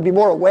 we would sort of be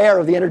more aware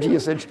of the energy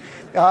usage.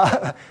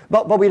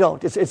 But we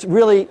don't. It's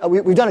really,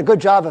 we've done a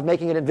good job of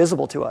making it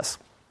invisible to us.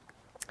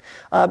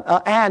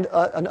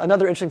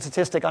 Another interesting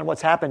statistic on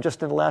what's happened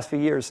just in the last few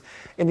years.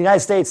 In the United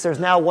States, there's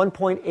now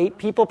 1.8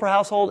 people per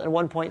household and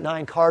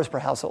 1.9 cars per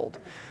household.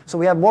 So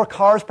we have more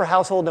cars per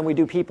household than we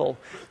do people.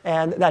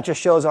 And that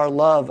just shows our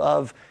love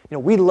of,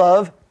 we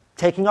love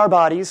taking our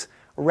bodies,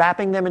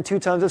 wrapping them in 2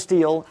 tons of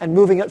steel, and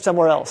moving it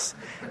somewhere else.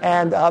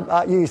 And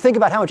you think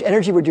about how much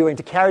energy we're doing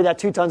to carry that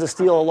 2 tons of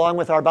steel along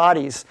with our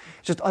bodies.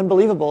 It's just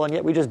unbelievable, and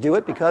yet we just do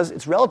it because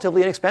it's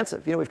relatively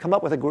inexpensive. We've come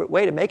up with a great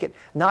way to make it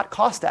not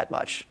cost that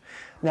much.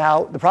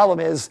 Now, the problem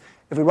is,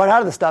 if we run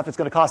out of the stuff, it's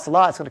going to cost a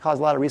lot. It's going to cause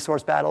a lot of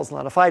resource battles, a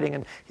lot of fighting.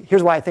 And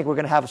here's why I think we're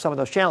going to have some of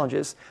those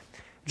challenges.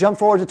 Jump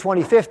forward to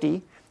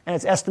 2050, and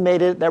it's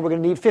estimated that we're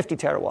going to need 50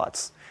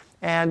 terawatts.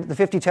 And the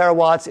 50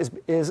 terawatts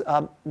is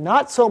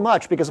not so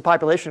much because of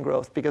population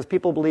growth, because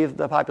people believe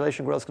the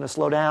population growth is going to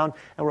slow down,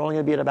 and we're only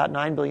going to be at about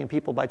 9 billion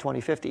people by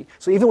 2050.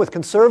 So even with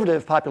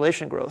conservative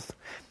population growth,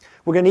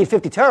 we're going to need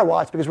 50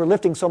 terawatts because we're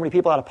lifting so many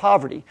people out of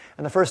poverty.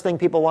 And the first thing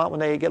people want when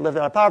they get lifted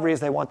out of poverty is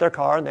they want their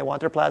car, and they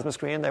want their plasma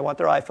screen, and they want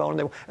their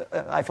iPhone.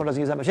 iPhone doesn't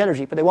use that much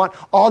energy, but they want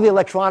all the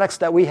electronics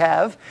that we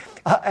have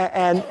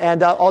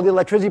and all the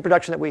electricity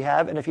production that we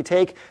have. And if you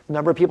take the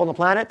number of people on the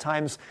planet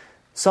times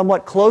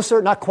somewhat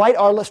closer, not quite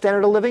our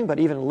standard of living, but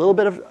even a little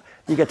bit of,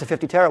 you get to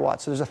 50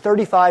 terawatts. So there's a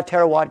 35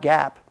 terawatt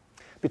gap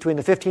between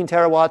the 15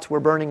 terawatts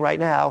we're burning right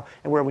now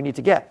and where we need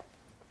to get.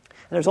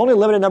 And there's only a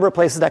limited number of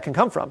places that can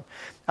come from.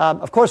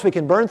 Of course, we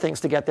can burn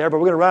things to get there, but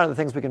we're going to run out of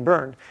the things we can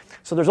burn.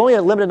 So there's only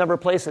a limited number of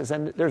places.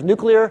 And there's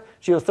nuclear,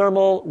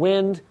 geothermal,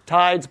 wind,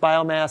 tides,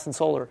 biomass, and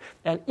solar.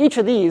 And each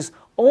of these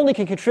only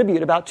can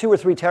contribute about 2 or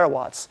 3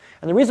 terawatts.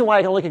 And the reason why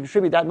it only can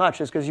contribute that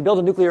much is because you build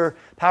a nuclear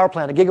power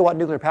plant, a gigawatt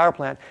nuclear power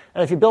plant,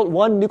 and if you built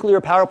one nuclear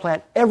power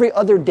plant every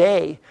other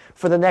day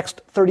for the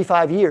next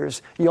 35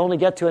 years, you only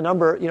get to a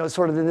number,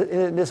 sort of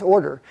in this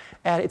order.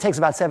 And it takes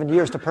about 7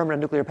 years to permit a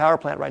nuclear power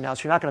plant right now,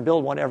 so you're not going to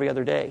build one every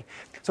other day.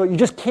 So you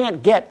just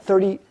can't get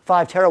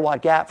 35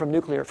 terawatt gap from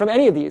nuclear, from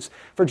any of these.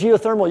 For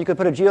geothermal, you could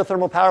put a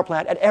geothermal power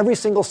plant at every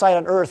single site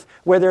on Earth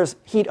where there's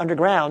heat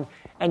underground,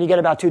 and you get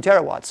about 2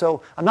 terawatts.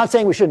 So I'm not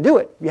saying we shouldn't do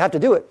it. You have to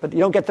do it, but you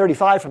don't get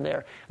 35 from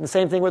there. And the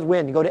same thing with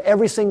wind. You go to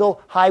every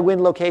single high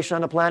wind location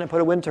on the planet and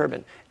put a wind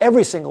turbine,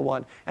 every single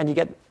one, and you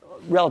get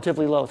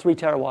relatively low, 3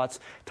 terawatts.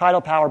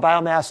 Tidal power,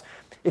 biomass.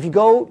 If you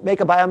go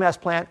make a biomass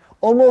plant,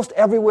 almost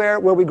everywhere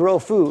where we grow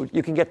food,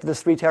 you can get to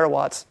this 3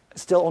 terawatts.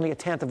 Still only a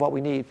tenth of what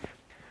we need.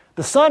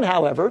 The sun,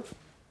 however,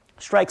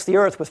 strikes the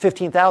Earth with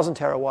 15,000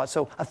 terawatts,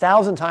 so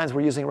 1,000 times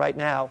we're using right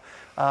now,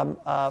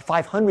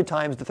 500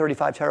 times the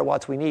 35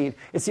 terawatts we need.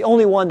 It's the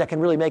only one that can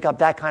really make up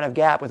that kind of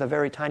gap with a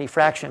very tiny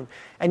fraction.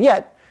 And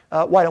yet,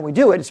 why don't we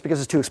do it? It's because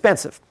it's too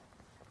expensive.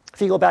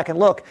 If you go back and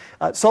look,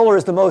 solar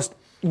is the most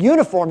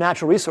uniform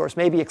natural resource,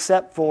 maybe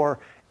except for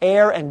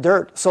air and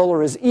dirt.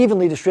 Solar is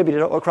evenly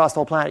distributed across the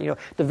whole planet. You know,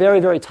 the very,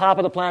 very top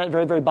of the planet,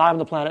 very, very bottom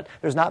of the planet,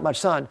 there's not much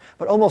sun.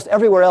 But almost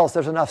everywhere else,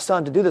 there's enough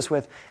sun to do this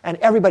with, and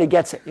everybody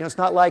gets it. You know, it's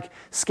not like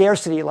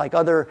scarcity like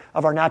other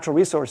of our natural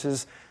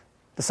resources.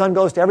 The sun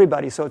goes to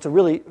everybody, so it's a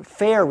really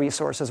fair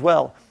resource as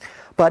well.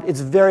 But it's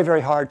very,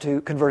 very hard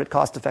to convert it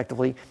cost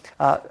effectively.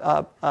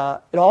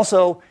 It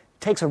also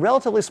takes a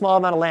relatively small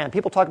amount of land.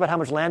 People talk about how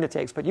much land it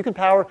takes, but you can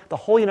power the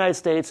whole United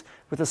States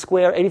with a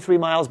square 83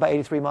 miles by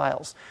 83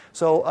 miles.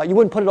 So you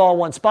wouldn't put it all in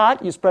one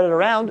spot. You spread it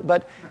around,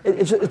 but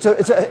it's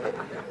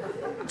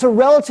a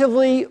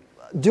relatively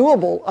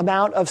doable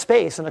amount of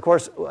space. And of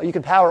course, you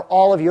can power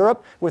all of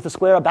Europe with a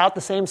square about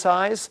the same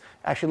size,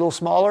 actually a little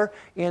smaller,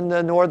 in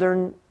the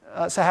northern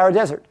Sahara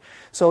Desert.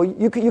 So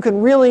you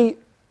can really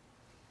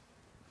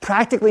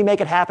practically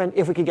make it happen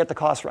if we could get the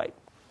cost right.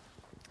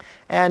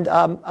 And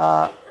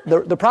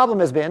the problem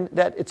has been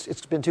that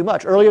it's been too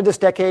much. Earlier this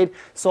decade,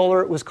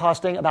 solar was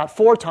costing about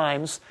 4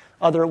 times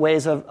other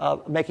ways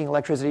of making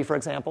electricity, for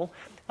example.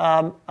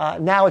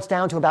 Now it's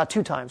down to about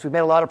 2 times. We've made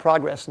a lot of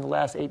progress in the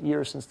last 8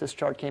 years since this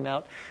chart came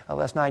out,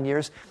 last 9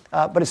 years.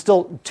 But it's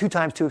still 2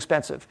 times too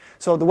expensive.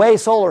 So the way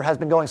solar has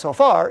been going so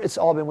far, it's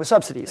all been with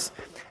subsidies.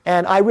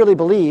 And I really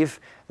believe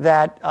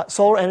that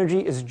solar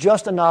energy is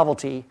just a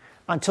novelty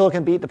until it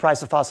can beat the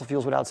price of fossil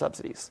fuels without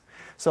subsidies.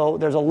 So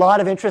there's a lot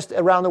of interest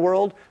around the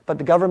world, but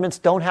the governments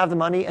don't have the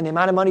money, and the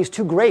amount of money is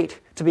too great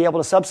to be able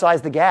to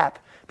subsidize the gap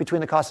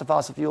between the cost of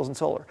fossil fuels and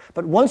solar.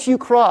 But once you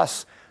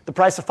cross the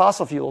price of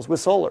fossil fuels with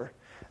solar,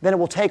 then it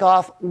will take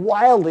off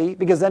wildly,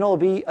 because then it will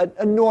be an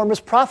enormous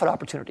profit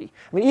opportunity.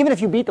 I mean, even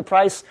if you beat the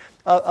price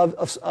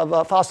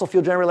of fossil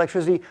fuel generated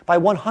electricity by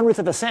 1/100th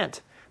of a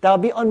cent, that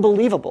would be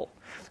unbelievable.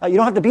 You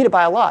don't have to beat it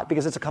by a lot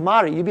because it's a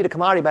commodity. You beat a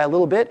commodity by a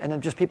little bit, and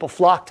then just people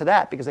flock to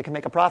that because they can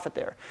make a profit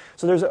there.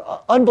 So there's an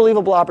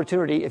unbelievable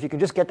opportunity if you can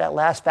just get that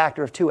last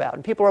factor of 2 out.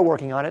 And people are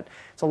working on it.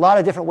 It's a lot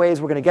of different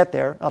ways we're going to get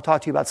there. I'll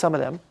talk to you about some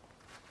of them,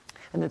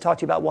 and then talk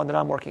to you about one that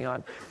I'm working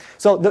on.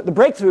 So the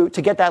breakthrough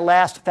to get that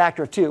last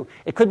factor of 2,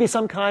 it could be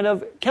some kind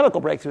of chemical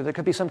breakthrough. There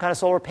could be some kind of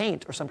solar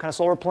paint or some kind of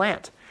solar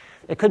plant.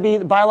 It could be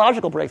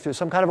biological breakthrough,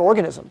 some kind of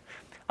organism.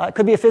 It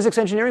could be a physics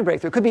engineering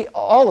breakthrough. It could be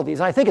all of these,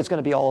 and I think it's going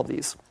to be all of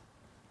these.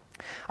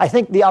 I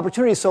think the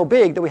opportunity is so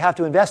big that we have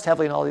to invest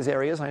heavily in all these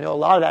areas. I know a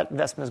lot of that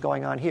investment is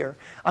going on here.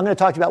 I'm going to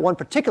talk to you about one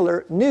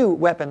particular new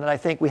weapon that I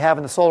think we have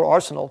in the solar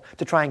arsenal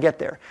to try and get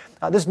there.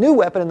 This new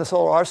weapon in the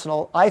solar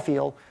arsenal, I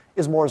feel,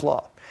 is Moore's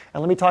Law.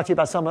 And let me talk to you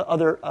about some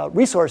other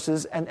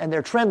resources and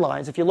their trend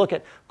lines. If you look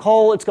at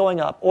coal, it's going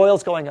up.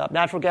 Oil's going up.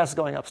 Natural gas is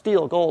going up.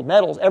 Steel, gold,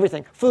 metals,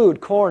 everything.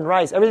 Food, corn,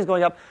 rice, everything's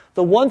going up.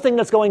 The one thing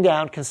that's going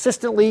down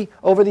consistently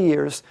over the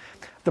years,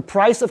 the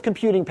price of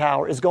computing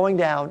power is going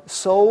down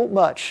so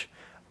much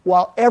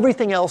while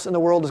everything else in the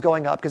world is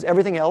going up, because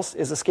everything else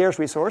is a scarce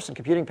resource, and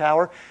computing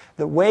power,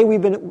 the way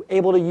we've been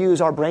able to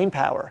use our brain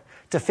power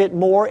to fit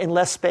more in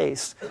less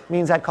space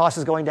means that cost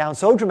is going down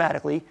so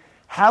dramatically.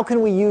 How can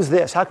we use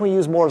this? How can we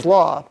use Moore's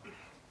Law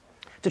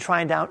to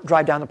try and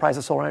drive down the price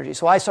of solar energy?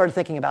 So I started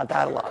thinking about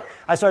that a lot.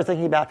 I started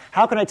thinking about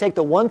how can I take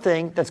the one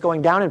thing that's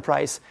going down in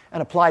price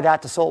and apply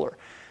that to solar.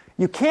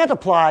 You can't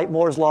apply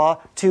Moore's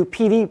Law to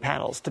PV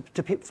panels, to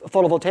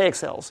photovoltaic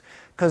cells,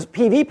 because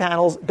PV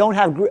panels don't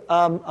have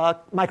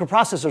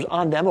microprocessors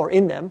on them or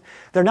in them.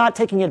 They're not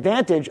taking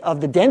advantage of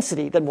the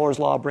density that Moore's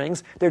Law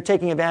brings. They're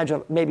taking advantage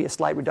of maybe a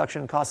slight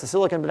reduction in cost of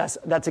silicon, but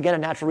that's again, a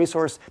natural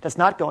resource that's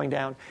not going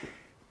down.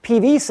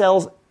 PV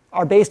cells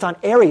are based on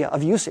area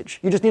of usage.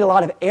 You just need a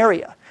lot of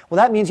area. Well,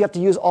 that means you have to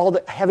use all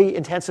the heavy,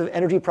 intensive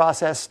energy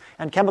process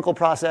and chemical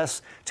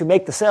process to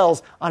make the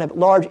cells on a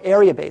large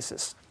area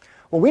basis.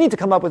 Well, we need to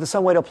come up with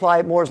some way to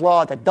apply Moore's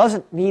Law that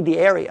doesn't need the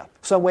area,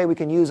 some way we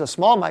can use a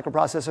small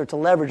microprocessor to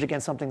leverage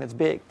against something that's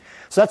big.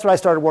 So that's what I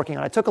started working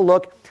on. I took a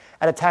look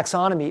at a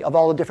taxonomy of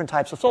all the different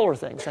types of solar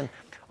things. And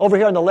over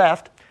here on the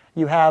left,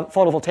 you have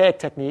photovoltaic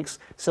techniques,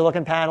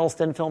 silicon panels,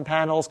 thin film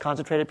panels,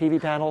 concentrated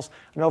PV panels.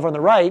 And over on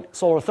the right,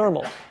 solar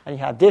thermal. And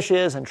you have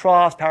dishes and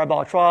troughs,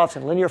 parabolic troughs,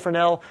 and linear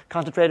Fresnel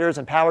concentrators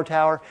and power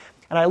tower.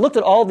 And I looked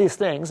at all of these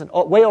things, and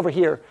way over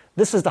here,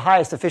 this is the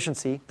highest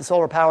efficiency. The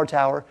solar power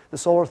tower, the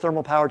solar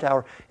thermal power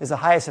tower, is the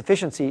highest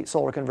efficiency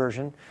solar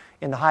conversion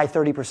in the high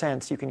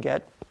 30% you can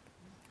get.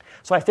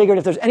 So I figured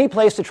if there's any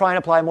place to try and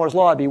apply Moore's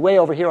Law, it'd be way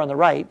over here on the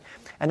right.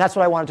 And that's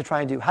what I wanted to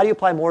try and do. How do you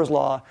apply Moore's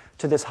Law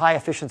to this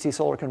high-efficiency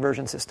solar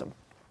conversion system?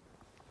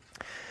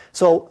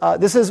 So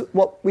this is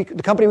what the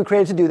company we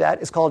created to do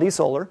that is called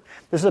eSolar.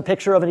 This is a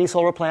picture of an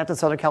eSolar plant in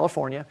Southern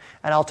California,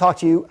 and I'll talk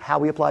to you how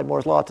we applied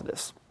Moore's Law to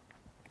this.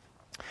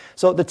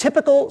 So the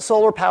typical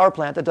solar power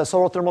plant that does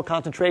solar thermal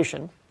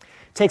concentration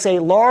takes a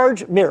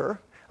large mirror,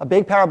 a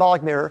big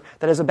parabolic mirror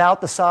that is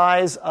about the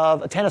size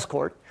of a tennis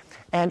court,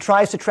 and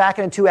tries to track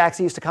it in 2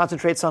 axes to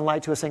concentrate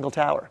sunlight to a single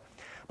tower.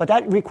 But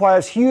that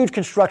requires huge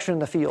construction in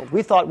the field.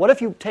 We thought, what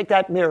if you take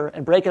that mirror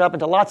and break it up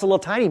into lots of little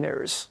tiny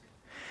mirrors?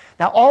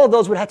 Now, all of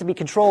those would have to be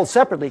controlled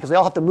separately because they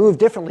all have to move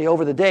differently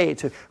over the day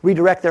to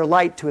redirect their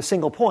light to a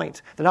single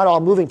point. They're not all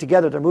moving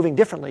together. They're moving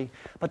differently.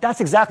 But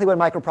that's exactly what a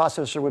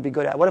microprocessor would be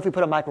good at. What if we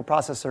put a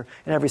microprocessor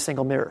in every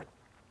single mirror?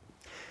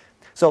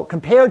 So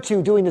compared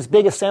to doing this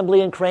big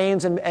assembly in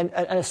cranes and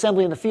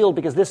assembly in the field,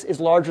 because this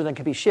is larger than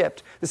can be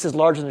shipped, this is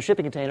larger than a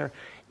shipping container,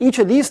 each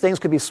of these things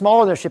could be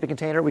smaller than a shipping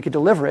container. We could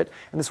deliver it,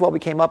 and this is what we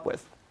came up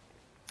with.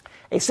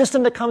 A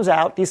system that comes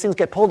out, these things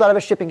get pulled out of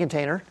a shipping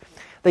container.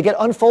 They get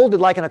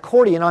unfolded like an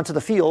accordion onto the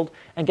field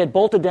and get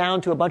bolted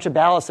down to a bunch of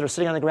ballasts that are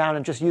sitting on the ground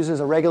and just uses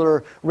a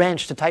regular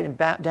wrench to tighten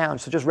it down,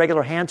 so just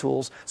regular hand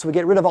tools. So we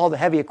get rid of all the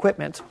heavy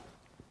equipment.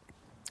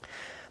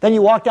 Then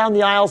you walk down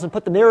the aisles and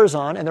put the mirrors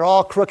on, and they're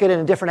all crooked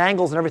and in different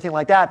angles and everything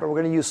like that, but we're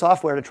going to use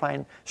software to try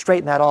and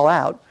straighten that all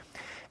out.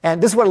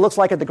 And this is what it looks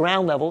like at the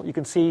ground level. You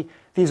can see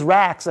these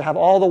racks that have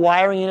all the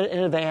wiring in it in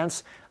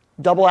advance,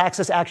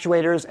 double-axis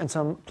actuators, and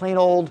some plain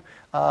old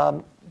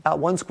about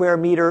 1 square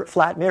meter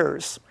flat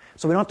mirrors.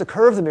 So we don't have to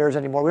curve the mirrors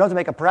anymore. We don't have to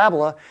make a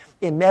parabola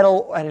in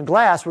metal and in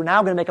glass. We're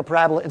now going to make a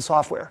parabola in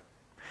software.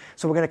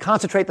 So we're going to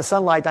concentrate the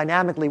sunlight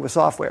dynamically with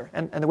software.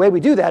 And the way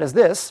we do that is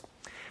this.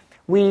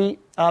 We,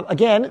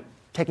 again,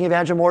 taking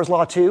advantage of Moore's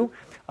Law 2,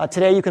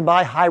 today you can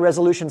buy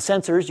high-resolution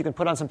sensors you can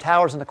put on some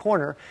towers in the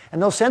corner,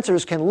 and those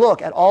sensors can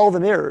look at all the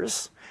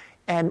mirrors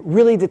and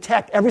really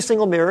detect every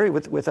single mirror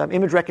with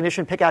image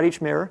recognition, pick out each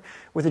mirror,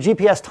 with a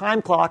GPS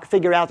time clock,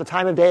 figure out the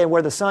time of day and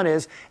where the sun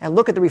is, and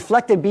look at the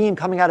reflected beam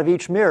coming out of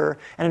each mirror,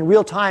 and in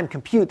real time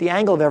compute the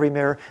angle of every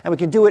mirror, and we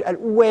can do it at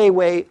way,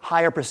 way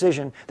higher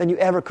precision than you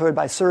ever could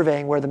by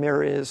surveying where the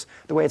mirror is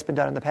the way it's been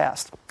done in the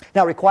past.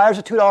 Now, it requires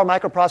a $2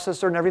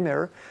 microprocessor in every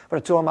mirror, but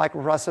a $2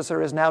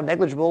 microprocessor is now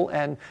negligible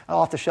and an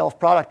off-the-shelf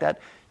product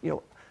that,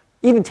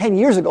 even 10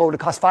 years ago, it would have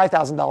cost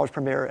 $5,000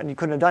 per mirror, and you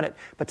couldn't have done it.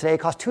 But today, it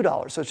costs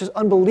 $2. So it's just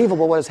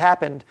unbelievable what has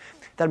happened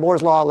that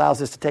Moore's Law allows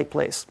this to take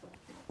place.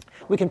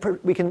 We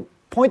can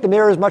point the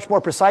mirrors much more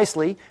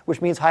precisely,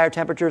 which means higher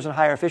temperatures and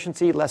higher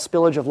efficiency, less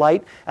spillage of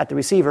light at the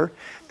receiver.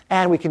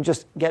 And we can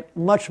just get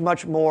much,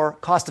 much more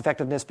cost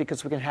effectiveness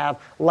because we can have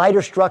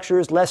lighter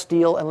structures, less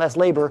steel, and less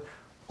labor,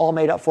 all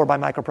made up for by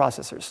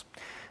microprocessors.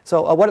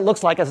 So what it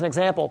looks like as an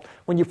example,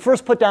 when you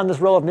first put down this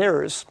row of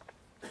mirrors,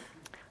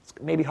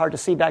 maybe hard to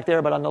see back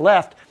there, but on the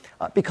left,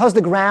 because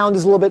the ground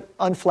is a little bit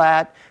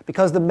unflat,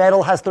 because the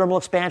metal has thermal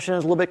expansion and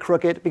is a little bit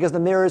crooked, because the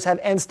mirrors have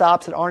end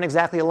stops that aren't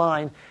exactly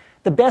aligned,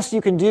 the best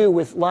you can do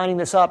with lining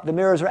this up, the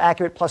mirrors are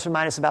accurate plus or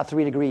minus about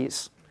 3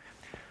 degrees.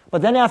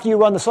 But then after you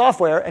run the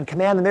software and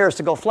command the mirrors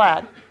to go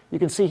flat, you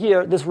can see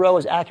here this row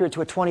is accurate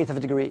to a 20th of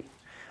a degree.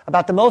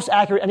 About the most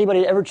accurate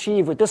anybody ever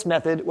achieved with this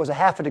method was a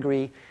half a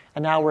degree,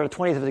 and now we're at a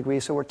 20th of a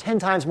degree, so we're 10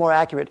 times more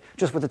accurate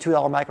just with a $2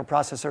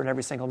 microprocessor in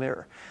every single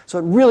mirror. So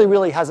it really,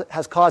 really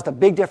has caused a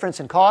big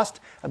difference in cost,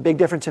 a big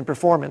difference in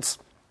performance.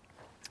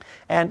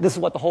 And this is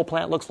what the whole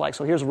plant looks like.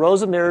 So here's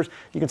rows of mirrors.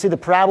 You can see the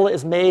parabola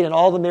is made, and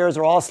all the mirrors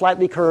are all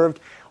slightly curved.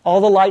 All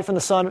the light from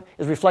the sun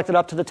is reflected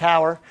up to the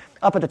tower.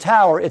 Up at the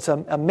tower, it's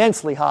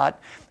immensely hot,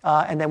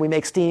 and then we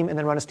make steam and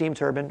then run a steam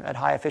turbine at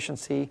high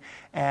efficiency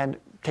and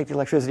take the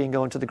electricity and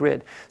go into the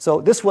grid. So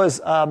this was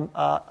this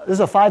is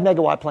a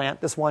 5-megawatt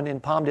plant, this one in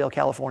Palmdale,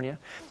 California.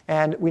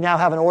 And we now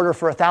have an order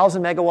for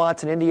 1,000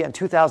 megawatts in India and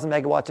 2,000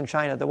 megawatts in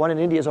China. The one in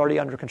India is already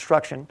under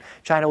construction.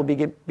 China will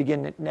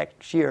begin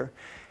next year.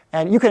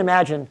 And you can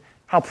imagine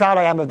how proud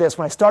I am of this.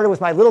 When I started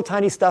with my little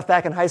tiny stuff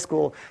back in high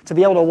school, to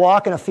be able to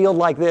walk in a field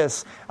like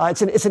this,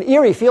 it's an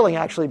eerie feeling,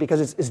 actually,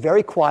 because it's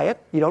very quiet.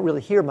 You don't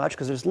really hear much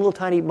because there's little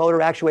tiny motor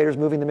actuators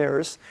moving the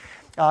mirrors.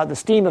 The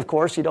steam, of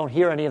course, you don't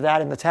hear any of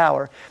that in the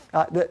tower.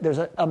 There's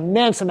an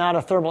immense amount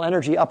of thermal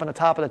energy up on the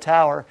top of the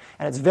tower,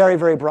 and it's very,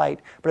 very bright.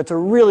 But it's a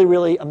really,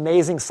 really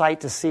amazing sight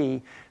to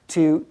see,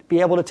 to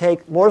be able to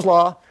take Moore's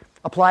Law,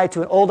 apply it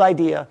to an old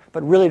idea,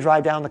 but really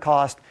drive down the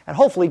cost and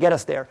hopefully get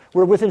us there.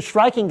 We're within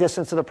striking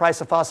distance of the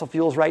price of fossil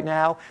fuels right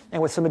now,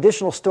 and with some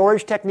additional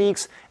storage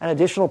techniques and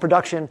additional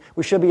production,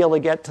 we should be able to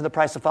get to the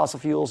price of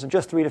fossil fuels in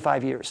just 3 to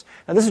 5 years.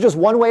 Now, this is just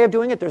one way of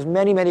doing it. There's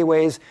many, many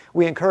ways.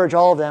 We encourage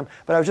all of them,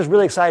 but I was just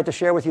really excited to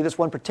share with you this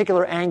one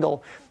particular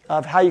angle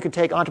of how you could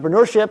take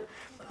entrepreneurship,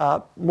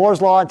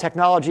 Moore's Law and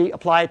technology,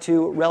 apply it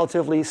to a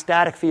relatively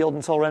static field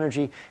in solar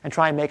energy, and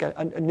try and make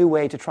a new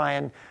way to try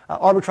and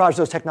arbitrage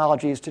those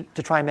technologies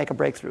to try and make a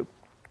breakthrough.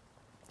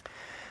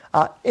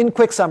 In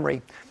quick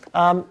summary,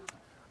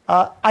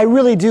 I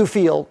really do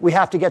feel we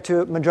have to get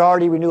to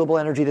majority renewable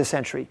energy this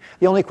century.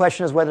 The only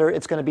question is whether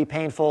it's going to be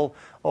painful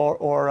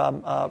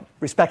or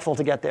respectful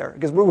to get there.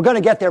 Because we're going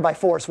to get there by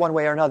force one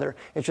way or another.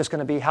 It's just going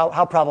to be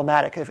how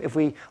problematic. If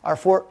we are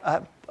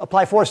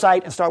apply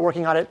foresight and start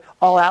working on it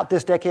all out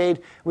this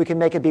decade, we can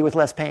make it be with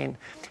less pain.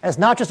 And it's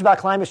not just about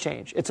climate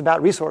change; it's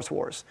about resource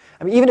wars.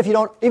 I mean, even if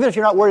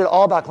you're not worried at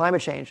all about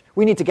climate change,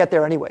 we need to get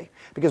there anyway,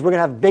 because we're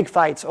going to have big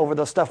fights over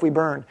the stuff we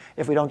burn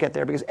if we don't get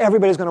there. Because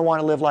everybody's going to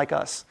want to live like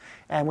us,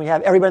 and when you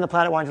have everybody on the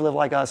planet wanting to live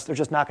like us, there's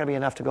just not going to be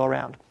enough to go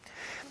around.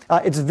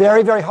 It's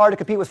very, very hard to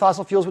compete with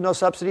fossil fuels with no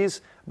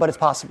subsidies, but it's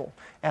possible.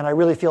 And I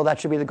really feel that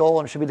should be the goal,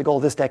 and it should be the goal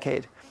this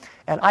decade.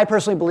 And I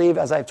personally believe,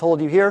 as I've told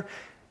you here,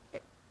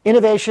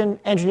 innovation,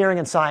 engineering,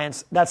 and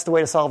science, that's the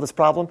way to solve this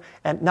problem.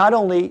 And not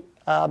only,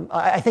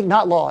 I think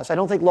not laws. I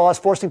don't think laws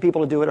forcing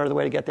people to do it are the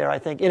way to get there. I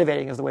think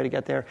innovating is the way to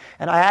get there.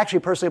 And I actually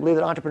personally believe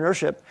that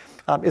entrepreneurship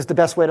is the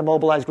best way to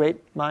mobilize great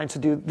minds to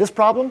do this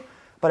problem,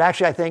 but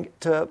actually I think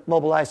to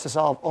mobilize to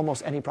solve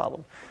almost any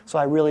problem. So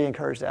I really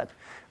encourage that.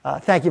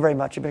 Thank you very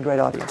much. You've been a great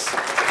audience.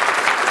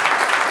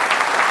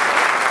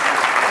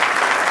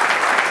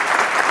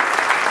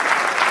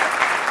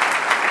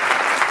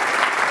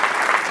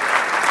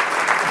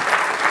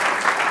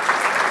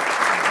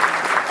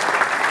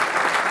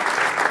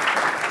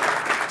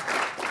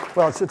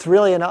 Well, it's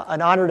really an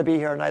honor to be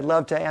here, and I'd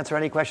love to answer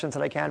any questions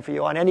that I can for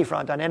you on any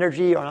front, on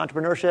energy, on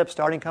entrepreneurship,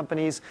 starting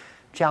companies,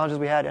 challenges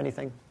we had,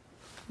 anything.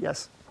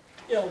 Yes?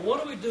 Yeah,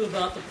 what do we do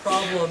about the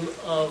problem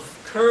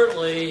of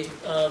currently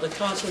the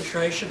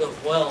concentration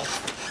of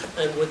wealth?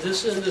 And would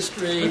this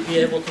industry be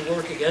able to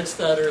work against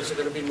that, or is it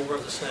going to be more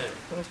of the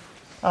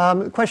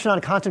same? Question on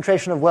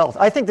concentration of wealth.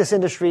 I think this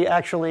industry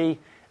actually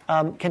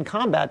can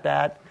combat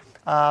that.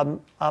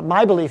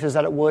 My belief is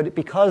that it would,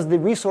 because the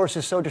resource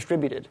is so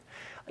distributed.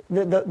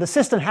 The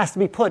system has to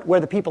be put where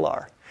the people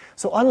are.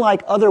 So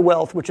unlike other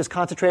wealth, which is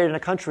concentrated in a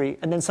country,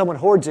 and then someone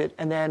hoards it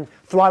and then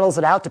throttles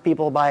it out to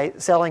people by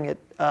selling it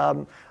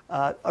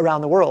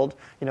around the world,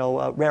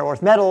 rare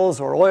earth metals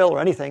or oil or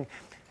anything,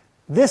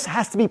 this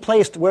has to be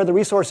placed where the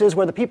resource is,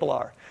 where the people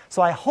are.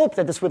 So I hope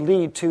that this would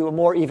lead to a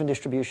more even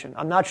distribution.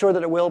 I'm not sure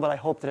that it will, but I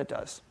hope that it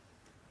does.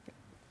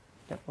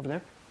 Yeah, over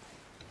there.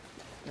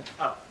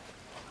 Yeah.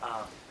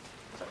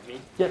 Sorry, me?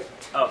 Yes.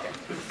 Oh, okay.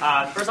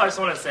 First, I just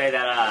want to say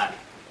that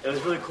it was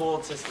really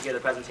cool just to get the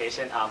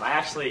presentation. I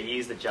actually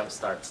used the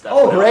Jumpstart stuff.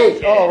 Oh,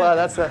 great! Oh, wow,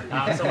 that's a.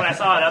 So when I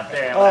saw it up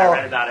there, when I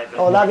read about it.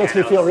 Oh, that makes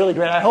me feel really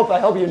great. I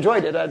hope you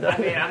enjoyed it. I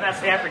mean, I'm at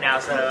Stanford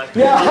now, so.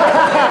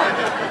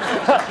 Yeah.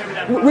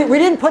 we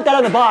didn't put that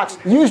on the box.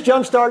 Use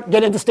Jumpstart,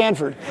 get into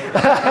Stanford.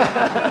 But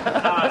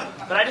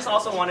I just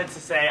also wanted to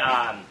say,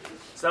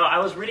 so I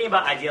was reading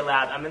about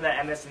Idealab. I'm in the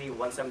MSNE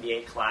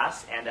 178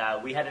 class,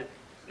 and we have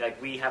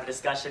a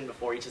discussion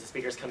before each of the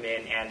speakers come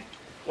in, and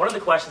one of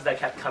the questions that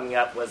kept coming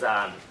up was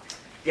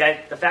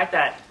the fact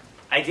that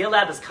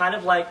Idealab is kind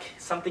of like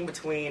something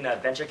between a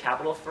venture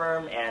capital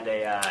firm and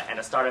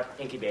a startup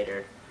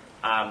incubator.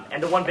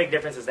 And the one big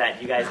difference is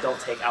that you guys don't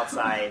take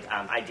outside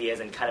ideas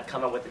and kind of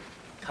come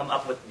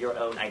up with your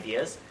own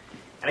ideas.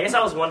 And I guess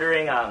I was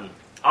wondering,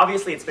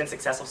 obviously it's been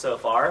successful so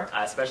far,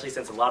 especially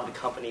since a lot of the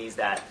companies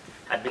that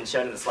had been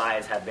shown in the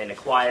slides have been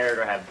acquired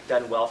or have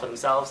done well for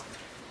themselves.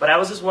 But I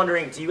was just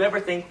wondering, do you ever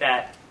think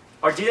that,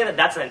 or do you think that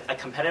that's a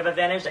competitive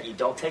advantage, that you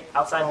don't take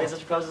outside business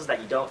proposals,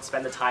 that you don't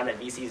spend the time that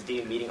VCs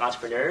do meeting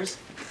entrepreneurs?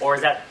 Or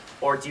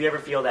do you ever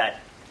feel that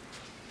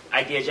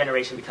idea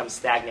generation becomes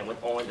stagnant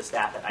with only the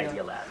staff at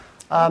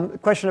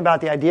Idealab? Question about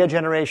the idea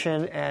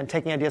generation and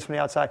taking ideas from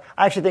the outside.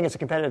 I actually think it's a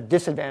competitive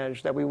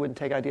disadvantage that we wouldn't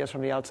take ideas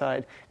from the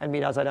outside and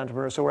meet outside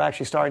entrepreneurs. So we're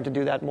actually starting to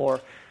do that more.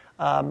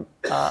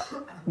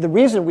 The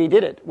reason we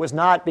did it was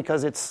not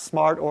because it's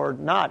smart or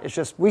not. It's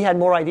just we had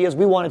more ideas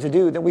we wanted to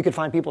do than we could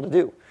find people to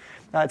do.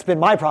 It's been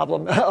my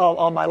problem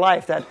all my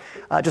life that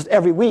just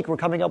every week we're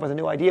coming up with a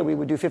new idea. We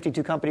would do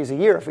 52 companies a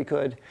year if we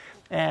could.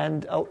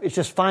 And it's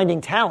just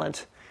finding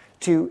talent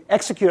to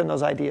execute on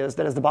those ideas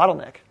that is the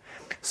bottleneck.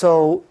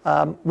 So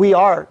we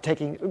are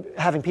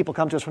having people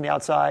come to us from the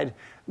outside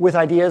with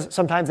ideas.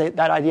 Sometimes that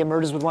idea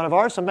merges with one of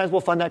ours. Sometimes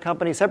we'll fund that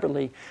company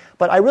separately.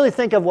 But I really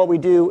think of what we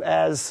do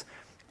as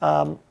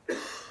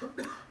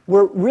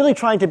we're really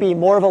trying to be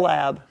more of a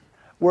lab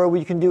where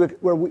we can do it,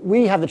 where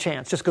we have the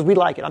chance, just because we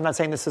like it. I'm not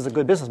saying this is a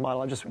good business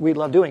model. We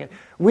love doing it.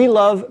 We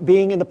love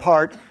being in the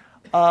part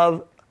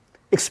of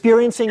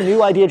experiencing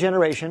new idea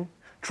generation,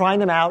 trying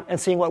them out, and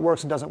seeing what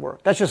works and doesn't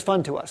work. That's just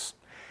fun to us.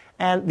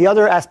 And the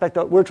other aspect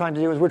that we're trying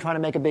to do is we're trying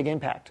to make a big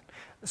impact.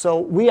 So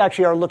we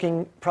actually are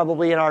looking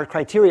probably in our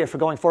criteria for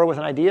going forward with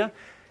an idea.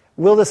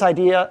 Will this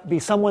idea be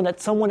something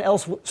that someone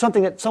else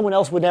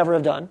would never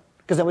have done?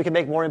 Because then we can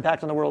make more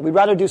impact on the world. We'd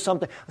rather do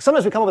something.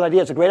 Sometimes we come up with an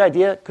idea. It's a great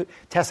idea, could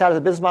test out as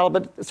a business model,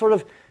 but it's sort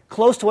of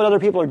close to what other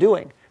people are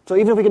doing. So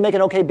even if we can make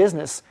an okay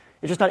business,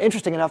 it's just not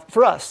interesting enough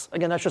for us.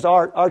 Again, that's just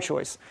our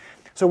choice.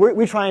 So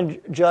we try and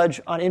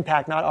judge on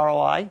impact, not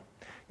ROI,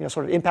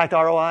 sort of impact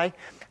ROI.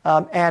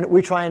 And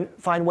we try and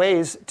find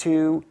ways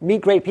to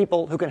meet great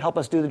people who can help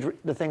us do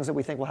the things that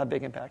we think will have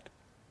big impact.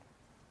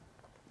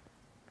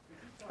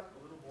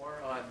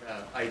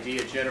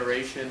 Idea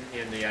generation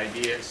in the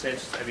idea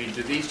sense? I mean,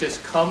 do these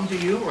just come to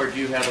you, or do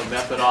you have a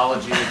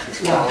methodology that you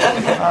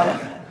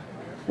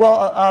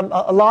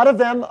follow? A lot of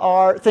them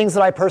are things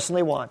that I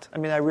personally want. I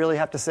mean, I really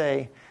have to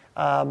say,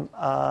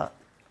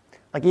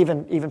 Like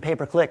even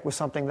pay-per-click was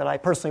something that I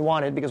personally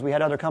wanted because we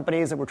had other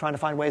companies that were trying to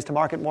find ways to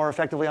market more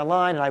effectively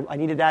online, and I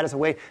needed that as a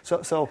way.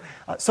 So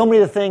many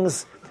of the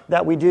things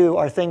that we do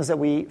are things that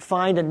we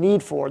find a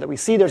need for, that we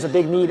see there's a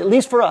big need, at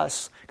least for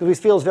us, because we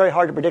feel it's very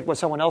hard to predict what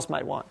someone else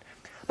might want.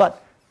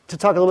 But to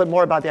talk a little bit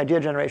more about the idea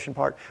generation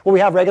part, well, we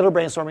have regular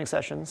brainstorming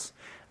sessions.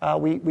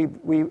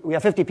 We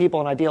have 50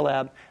 people in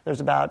Idealab. There's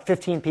about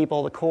 15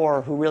 people, the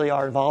core, who really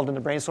are involved in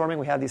the brainstorming.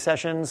 We have these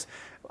sessions.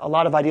 A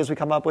lot of ideas we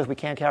come up with we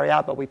can't carry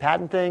out, but we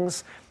patent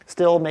things.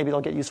 Still, maybe they'll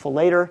get useful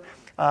later.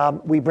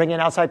 We bring in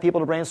outside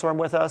people to brainstorm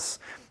with us.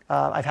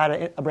 I've had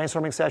a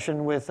brainstorming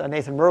session with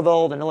Nathan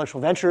Mervold and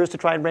Intellectual Ventures to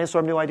try and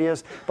brainstorm new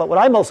ideas. But what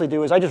I mostly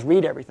do is I just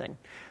read everything.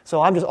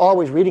 So I'm just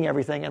always reading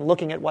everything and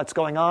looking at what's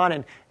going on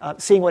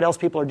and seeing what else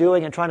people are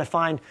doing and trying to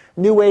find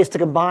new ways to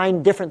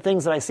combine different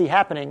things that I see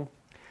happening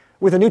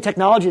with a new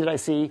technology that I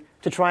see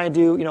to try and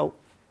do,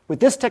 with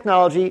this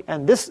technology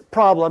and this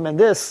problem and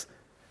this,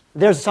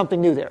 there's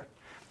something new there.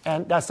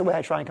 And that's the way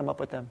I try and come up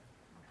with them.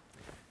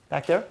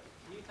 Back there?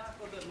 Can you talk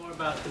a little bit more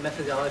about the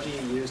methodology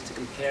you use to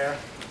compare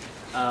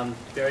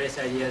various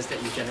ideas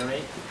that you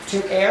generate?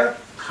 To air?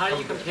 How do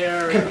you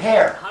compare?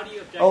 Compare. How do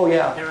you objectively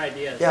compare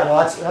ideas? Yeah, no,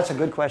 that's a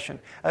good question.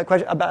 A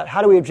question about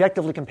how do we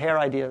objectively compare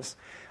ideas.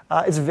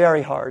 It's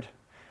very hard.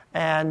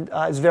 And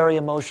it's very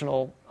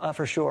emotional,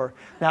 for sure.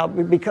 Now,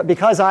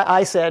 because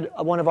I said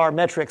one of our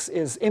metrics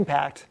is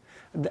impact,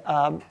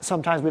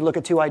 sometimes we look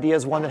at two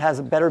ideas, one that has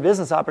a better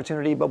business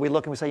opportunity, but we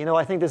look and we say,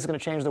 I think this is going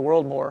to change the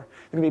world more.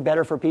 It's going to be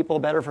better for people,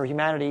 better for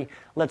humanity.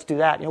 Let's do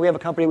that. We have a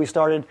company we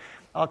started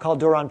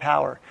called Duron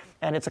Power.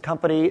 And it's a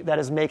company that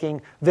is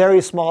making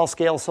very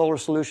small-scale solar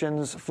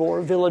solutions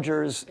for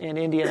villagers in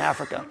India and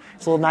Africa.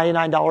 It's a little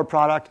 $99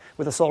 product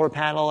with a solar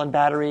panel and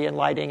battery and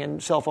lighting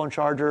and cell phone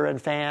charger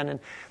and fan.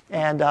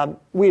 And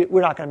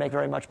we're not going to make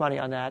very much money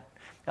on that.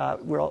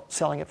 We're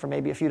selling it for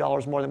maybe a few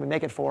dollars more than we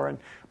make it for.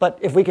 But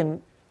if we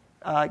can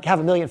have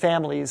 1 million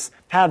families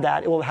have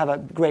that, it will have a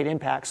great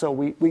impact. So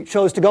we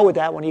chose to go with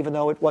that one, even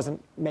though it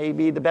wasn't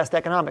maybe the best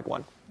economic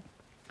one.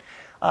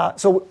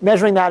 So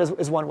measuring that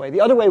is one way. The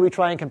other way we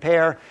try and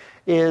compare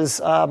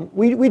is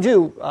we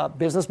do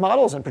business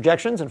models and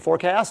projections and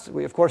forecasts.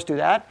 We, of course, do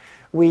that.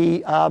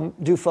 We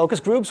do focus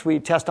groups. We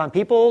test on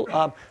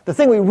people. The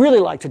thing we really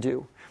like to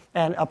do,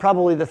 and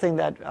probably the thing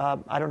that,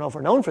 I don't know if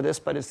we're known for this,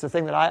 but it's the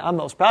thing that I'm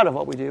most proud of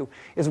what we do,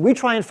 is we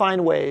try and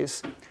find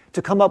ways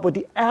to come up with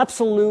the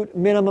absolute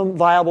minimum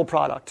viable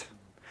product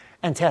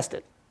and test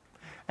it.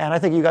 And I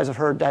think you guys have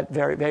heard that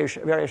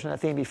variation of that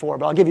theme before,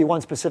 but I'll give you one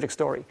specific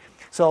story.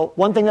 So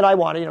one thing that I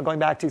wanted, going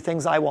back to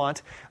things I want,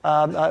 it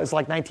was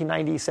like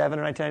 1997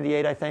 or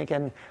 1998, I think,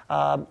 and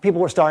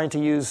people were starting to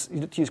use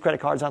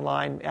credit cards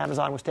online.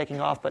 Amazon was taking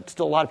off, but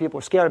still a lot of people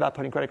were scared about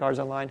putting credit cards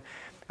online.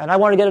 And I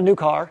wanted to get a new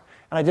car,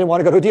 and I didn't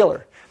want to go to a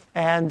dealer.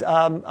 And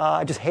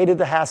I just hated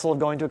the hassle of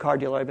going to a car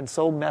dealer. I've been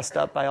so messed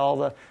up by all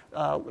the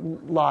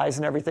lies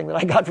and everything that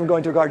I got from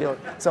going to a car dealer.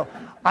 So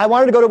I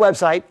wanted to go to a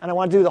website, and I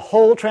wanted to do the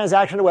whole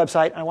transaction at a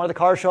website, and I wanted the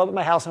car to show up at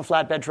my house in a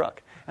flatbed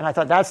truck. And I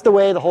thought that's the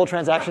way the whole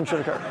transaction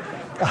should occur.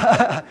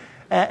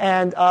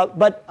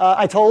 But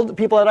I told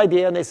people that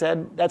idea, and they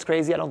said, that's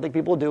crazy. I don't think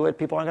people will do it.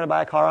 People aren't going to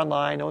buy a car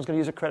online. No one's going to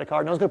use a credit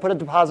card. No one's going to put a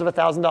deposit of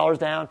 $1,000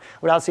 down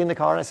without seeing the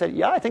car. And I said,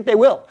 yeah, I think they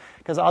will,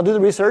 because I'll do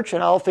the research,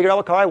 and I'll figure out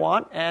what car I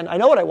want, and I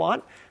know what I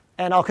want,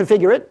 and I'll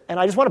configure it, and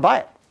I just want to buy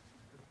it.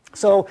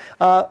 So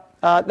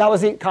that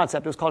was the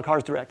concept. It was called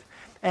Cars Direct.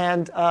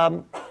 And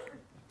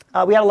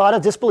we had a lot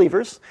of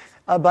disbelievers.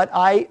 But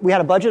we had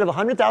a budget of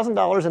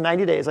 $100,000 in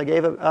 90 days. I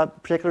gave a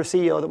particular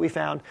CEO that we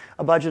found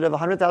a budget of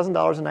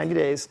 $100,000 in 90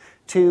 days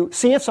to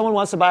see if someone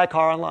wants to buy a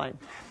car online.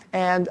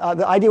 And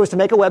the idea was to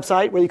make a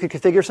website where you could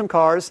configure some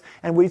cars,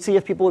 and we'd see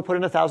if people would put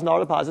in a $1,000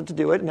 deposit to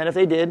do it. And then if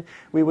they did,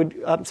 we would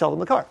sell them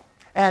the car.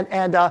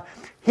 And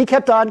he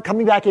kept on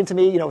coming back into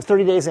me,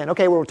 30 days in.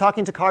 Okay, we were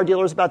talking to car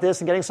dealers about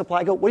this and getting supply.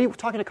 I go, what are you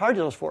talking to car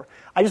dealers for?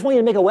 I just want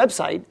you to make a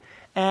website.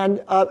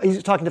 And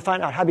he's talking to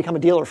find out how to become a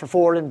dealer for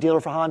Ford and a dealer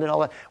for Honda and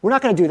all that. We're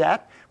not going to do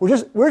that.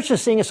 We're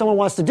just seeing if someone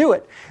wants to do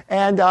it.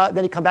 And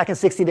then he'd come back in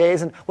 60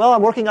 days and, well,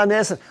 I'm working on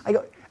this. And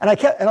I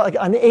kept,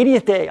 on the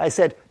 80th day, I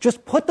said,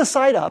 just put the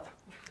site up.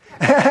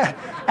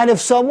 And if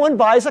someone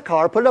buys a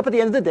car, put it up at the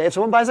end of the day. If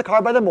someone buys a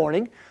car by the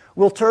morning,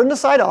 we'll turn the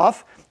site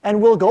off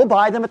and we'll go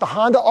buy them at the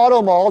Honda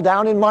Auto Mall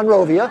down in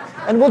Monrovia,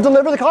 and we'll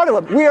deliver the car to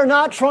them. We are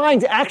not trying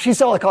to actually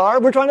sell a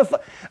car. We're trying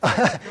to...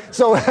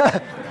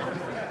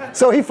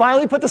 So he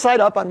finally put the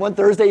site up on one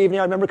Thursday evening.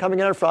 I remember coming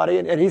in on Friday,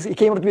 and he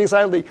came up to me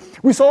excitedly.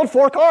 We sold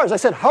 4 cars. I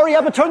said, hurry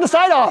up and turn the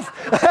site off.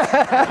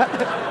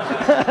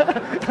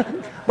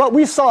 But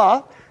we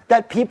saw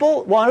that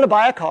people wanted to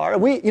buy a car.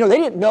 They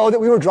didn't know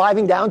that we were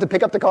driving down to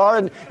pick up the car,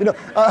 and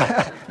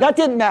that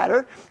didn't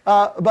matter.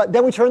 But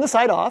then we turned the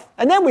site off,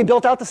 and then we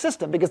built out the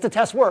system because the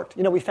test worked.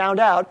 We found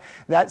out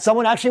that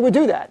someone actually would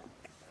do that.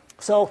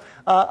 So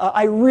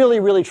I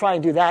really, really try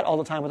and do that all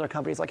the time with our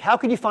companies. Like, how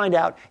can you find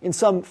out in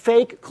some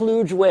fake,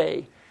 kludge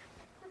way,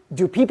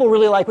 do people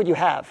really like what you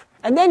have?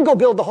 And then go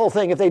build the whole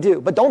thing if they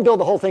do. But don't build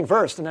the whole thing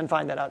first and then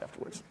find that out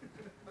afterwards.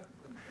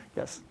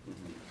 Yes?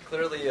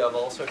 clearly you have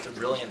all sorts of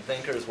brilliant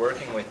thinkers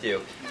working with you.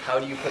 How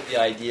do you put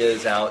the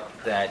ideas out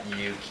that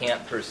you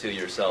can't pursue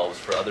yourselves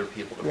for other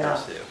people to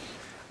pursue?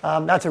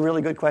 That's a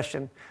really good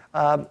question.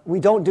 We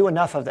don't do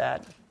enough of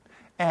that.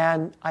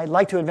 And I'd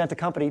like to invent a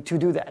company to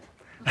do that.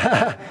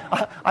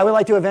 I would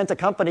like to invent a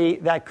company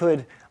that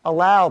could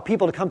allow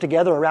people to come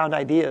together around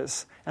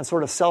ideas and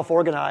sort of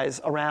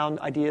self-organize around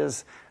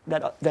ideas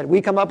that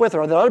we come up with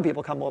or that other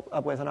people come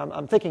up with. And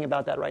I'm thinking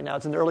about that right now.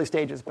 It's in the early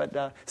stages,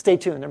 but stay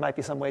tuned. There might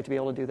be some way to be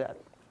able to do that.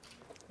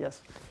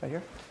 Yes, right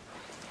here.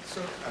 So,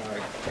 you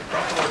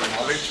talked about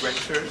knowledge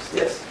ventures.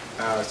 Yes.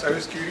 So I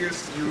was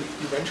curious, you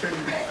mentioned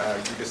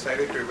you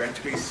decided to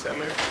eventually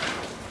sell it.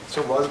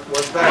 So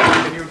was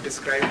that, can you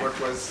describe what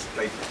was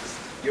like,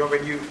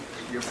 when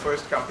your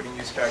first company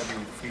you start, you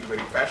feel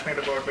very passionate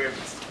about it.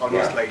 It's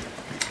almost like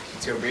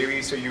it's your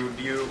baby. So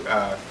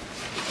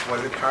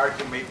was it hard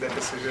to make that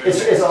decision?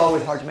 It's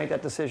always hard to make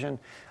that decision.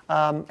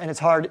 And it's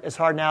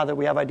hard now that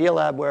we have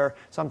Idealab, where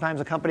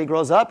sometimes a company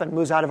grows up and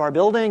moves out of our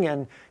building,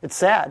 and it's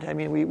sad. I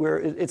mean,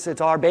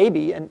 it's our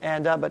baby,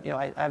 but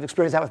I've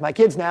experienced that with my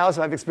kids now,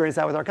 so I've experienced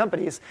that with our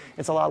companies.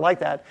 It's a lot like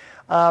that.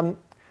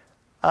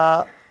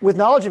 With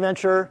Knowledge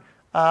Venture,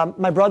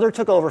 my brother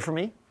took over for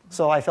me,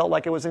 so I felt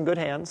like it was in good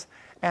hands.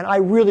 And I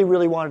really,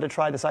 really wanted to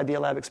try this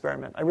Idealab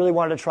experiment. I really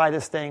wanted to try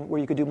this thing where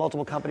you could do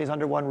multiple companies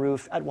under one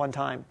roof at one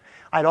time.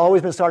 I'd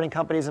always been starting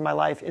companies in my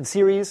life in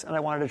series, and I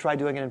wanted to try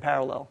doing it in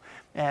parallel.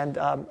 And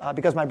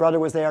because my brother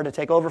was there to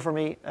take over for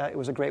me, it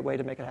was a great way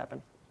to make it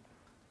happen.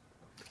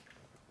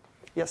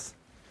 Yes?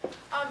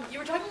 You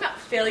were talking about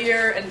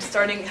failure and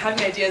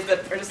having ideas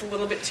that are just a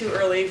little bit too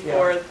early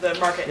for the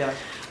market. Yeah.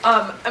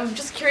 I'm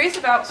just curious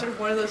about sort of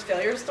one of those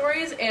failure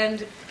stories,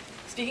 and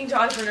speaking to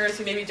entrepreneurs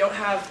who maybe don't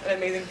have an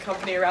amazing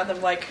company around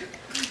them like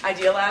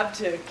Idealab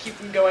to keep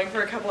them going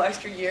for a couple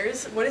extra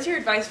years, what is your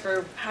advice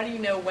for how do you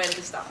know when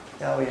to stop?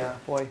 Oh, yeah,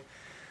 boy.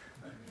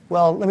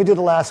 Well, let me do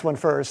the last one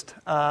first.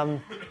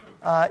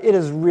 It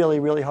is really,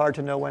 really hard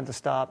to know when to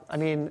stop. I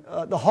mean,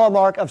 the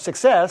hallmark of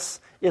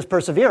success is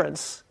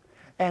perseverance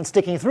and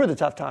sticking through the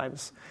tough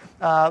times.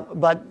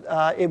 But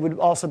it would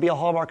also be a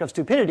hallmark of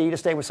stupidity to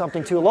stay with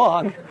something too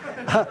long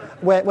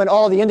when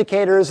all the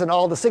indicators and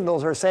all the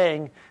signals are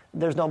saying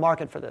there's no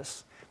market for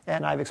this.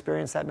 And I've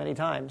experienced that many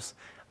times.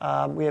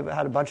 We have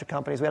had a bunch of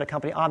companies. We had a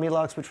company,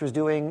 Omnilux, which was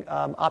doing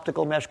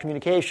optical mesh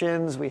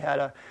communications. We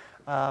had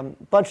a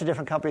bunch of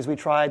different companies we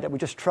tried that we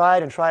just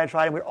tried, and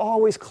we were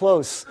always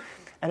close.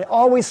 And it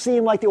always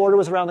seemed like the order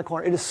was around the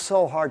corner. It is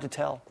so hard to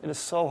tell. It is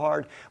so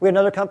hard. We had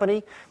another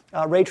company,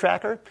 Ray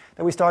Tracker,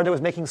 that we started that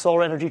was making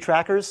solar energy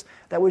trackers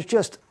that was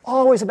just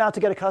always about to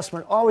get a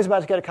customer,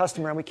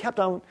 and we kept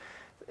on.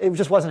 It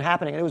just wasn't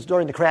happening. It was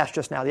during the crash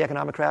just now, the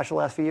economic crash the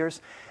last few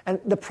years. And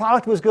the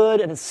product was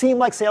good, and it seemed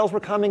like sales were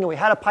coming, and we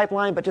had a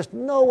pipeline, but just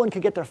no one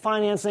could get their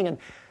financing,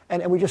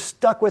 and we just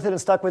stuck with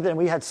it, and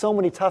we had so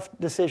many tough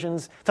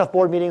decisions, tough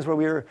board meetings where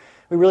we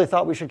really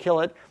thought we should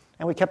kill it,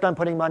 and we kept on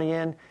putting money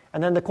in.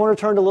 And then the corner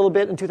turned a little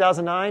bit in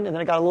 2009, and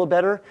then it got a little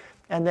better,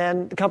 and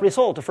then the company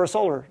sold to First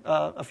Solar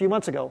a few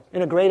months ago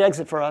in a great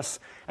exit for us.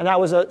 And that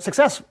was a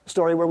success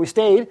story where we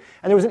stayed,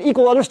 and there was an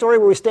equal other story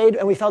where we stayed,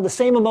 and we felt the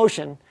same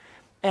emotion,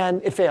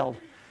 and it failed.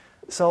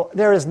 So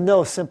there is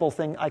no simple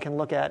thing I can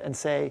look at and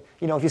say,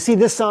 if you see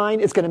this sign,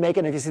 it's going to make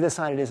it, and if you see this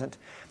sign, it isn't.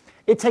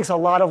 It takes a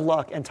lot of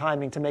luck and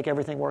timing to make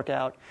everything work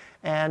out,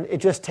 and it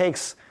just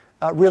takes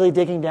really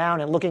digging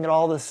down and looking at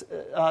all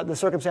the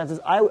circumstances.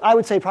 I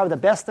would say probably the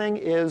best thing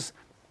is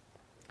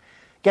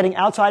getting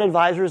outside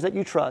advisors that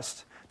you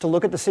trust to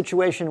look at the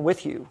situation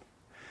with you,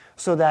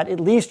 so that at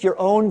least your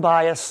own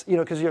bias,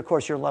 because of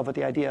course you're in love with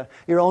the idea,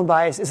 your own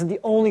bias isn't the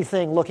only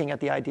thing looking at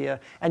the idea,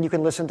 and you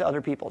can listen to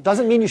other people.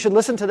 Doesn't mean you should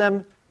listen to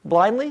them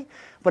blindly,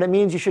 but it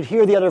means you should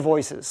hear the other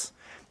voices.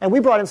 And we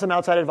brought in some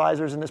outside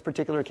advisors in this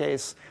particular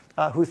case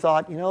who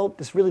thought,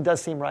 this really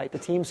does seem right. The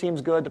team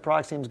seems good, the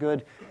product seems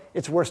good.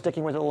 It's worth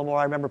sticking with it a little more.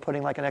 I remember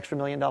putting like an extra $1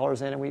 million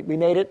in, and we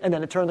made it, and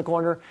then it turned the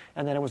corner,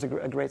 and then it was a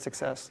great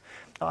success.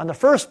 On the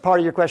first part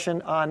of your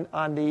question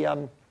on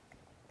the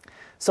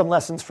some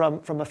lessons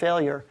from a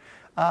failure,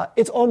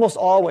 it's almost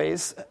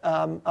always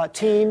a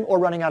team or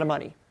running out of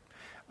money.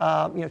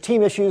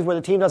 Team issues where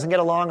the team doesn't get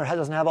along or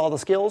doesn't have all the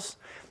skills,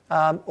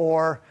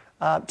 or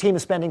team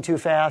is spending too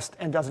fast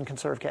and doesn't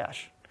conserve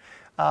cash.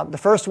 The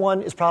first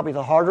one is probably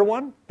the harder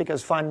one,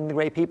 because finding the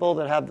great people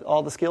that have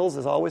all the skills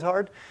is always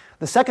hard.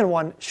 The second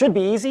one should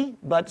be easy,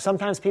 but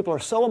sometimes people are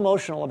so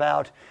emotional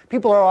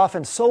people are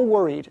often so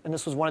worried, and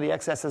this was one of the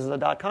excesses of the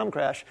dot-com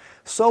crash,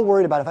 so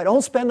worried about if I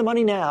don't spend the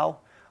money now,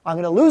 I'm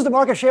going to lose the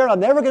market share, I'm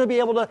never going to be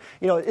able to,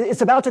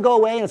 it's about to go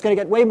away, and it's going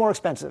to get way more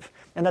expensive.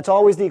 And that's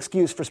always the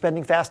excuse for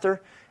spending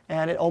faster,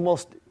 and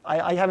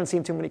I haven't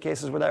seen too many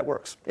cases where that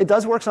works. It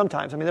does work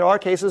sometimes. I mean, there are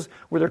cases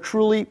where there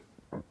truly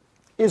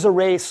is a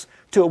race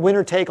to a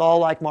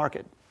winner-take-all-like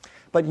market.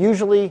 But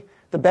usually,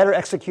 the better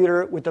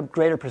executor with the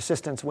greater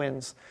persistence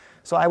wins.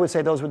 So I would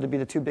say those would be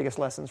the two biggest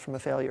lessons from a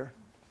failure.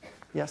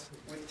 Yes?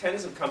 With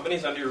tens of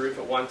companies under your roof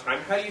at one time,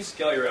 how do you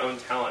scale your own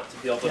talent to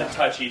be able to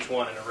touch each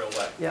one in a real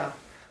way? Yeah,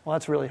 well,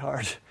 that's really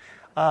hard.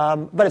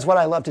 But it's what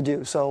I love to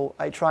do. So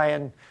I try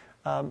and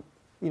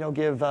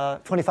give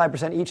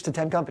 25% each to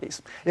 10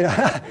 companies.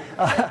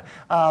 So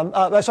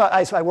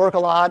I work a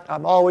lot.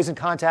 I'm always in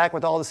contact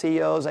with all the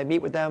CEOs. I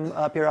meet with them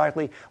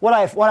periodically. What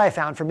I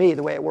found for me,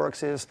 the way it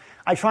works is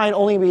I try and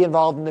only be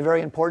involved in the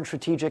very important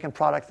strategic and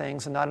product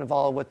things and not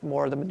involved with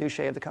more of the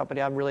minutiae of the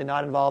company. I'm really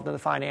not involved in the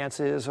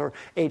finances or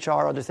HR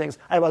or other things.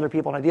 I have other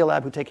people in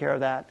Idealab who take care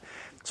of that.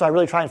 So I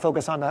really try and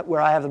focus on where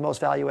I have the most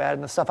value add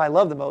and the stuff I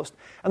love the most.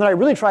 And then I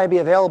really try to be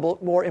available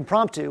more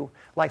impromptu,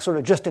 like sort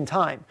of just in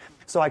time.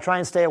 So I try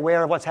and stay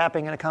aware of what's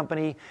happening in a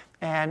company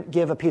and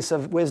give a piece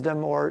of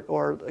wisdom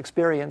or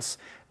experience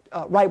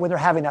right when they're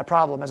having that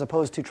problem, as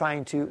opposed to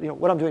trying to,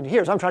 what I'm doing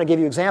here is I'm trying to give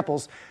you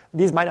examples.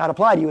 These might not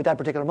apply to you at that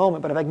particular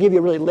moment, but if I can give you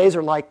a really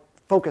laser-like,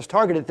 focused,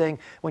 targeted thing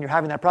when you're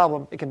having that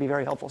problem, it can be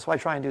very helpful. So I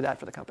try and do that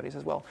for the companies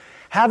as well.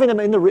 Having them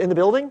in the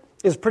building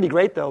is pretty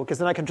great, though, because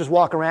then I can just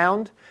walk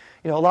around.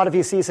 A lot of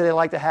VCs say they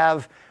like to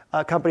have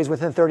companies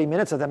within 30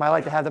 minutes of them. I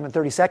like to have them in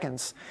 30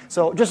 seconds.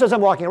 So just as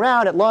I'm walking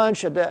around at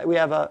lunch, we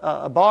have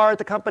a bar at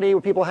the company where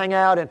people hang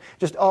out, and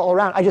just all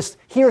around, I just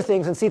hear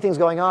things and see things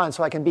going on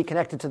so I can be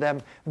connected to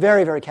them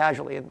very, very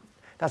casually. And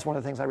that's one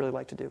of the things I really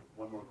like to do.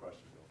 One more question,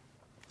 Bill.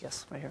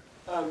 Yes, right here.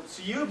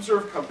 So you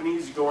observe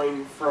companies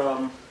going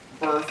from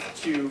birth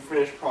to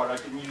finished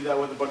product, and you do that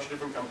with a bunch of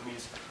different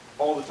companies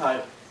all the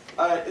time.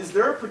 Is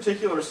there a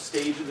particular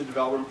stage of the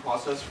development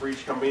process for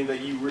each company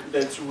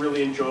that's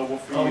really enjoyable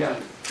for you,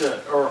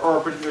 or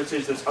a particular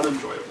stage that's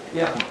unenjoyable?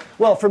 Yeah.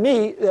 Well, for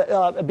me,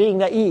 being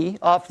the E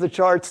off the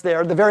charts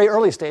there, the very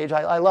early stage,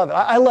 I love it.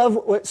 I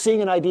love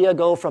seeing an idea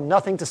go from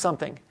nothing to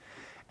something.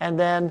 And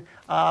then,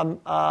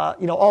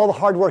 all the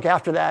hard work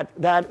after that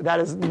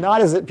is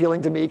not as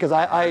appealing to me because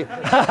I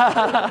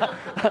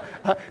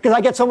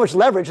get so much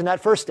leverage in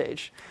that first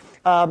stage.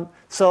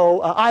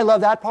 So I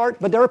love that part,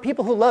 but there are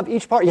people who love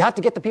each part. You have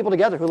to get the people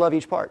together who love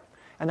each part,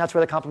 and that's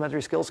where the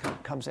complementary skills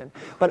comes in.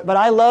 But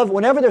I love,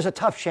 whenever there's a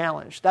tough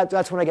challenge,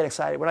 that's when I get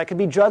excited. When I can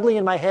be juggling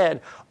in my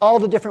head all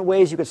the different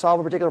ways you could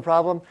solve a particular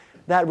problem,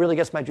 that really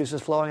gets my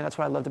juices flowing, and that's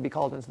when I love to be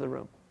called into the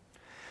room.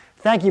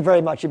 Thank you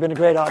very much. You've been a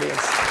great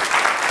audience.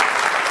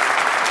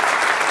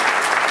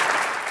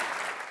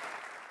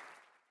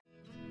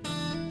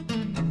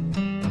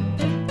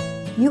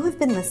 You have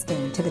been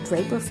listening to the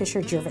Draper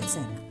Fisher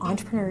Jurvetson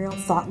Entrepreneurial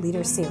Thought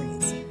Leader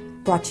Series,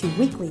 brought to you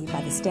weekly by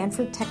the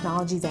Stanford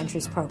Technology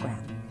Ventures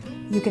Program.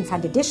 You can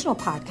find additional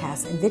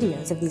podcasts and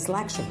videos of these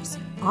lectures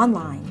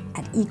online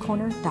at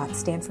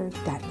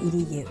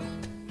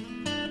ecorner.stanford.edu.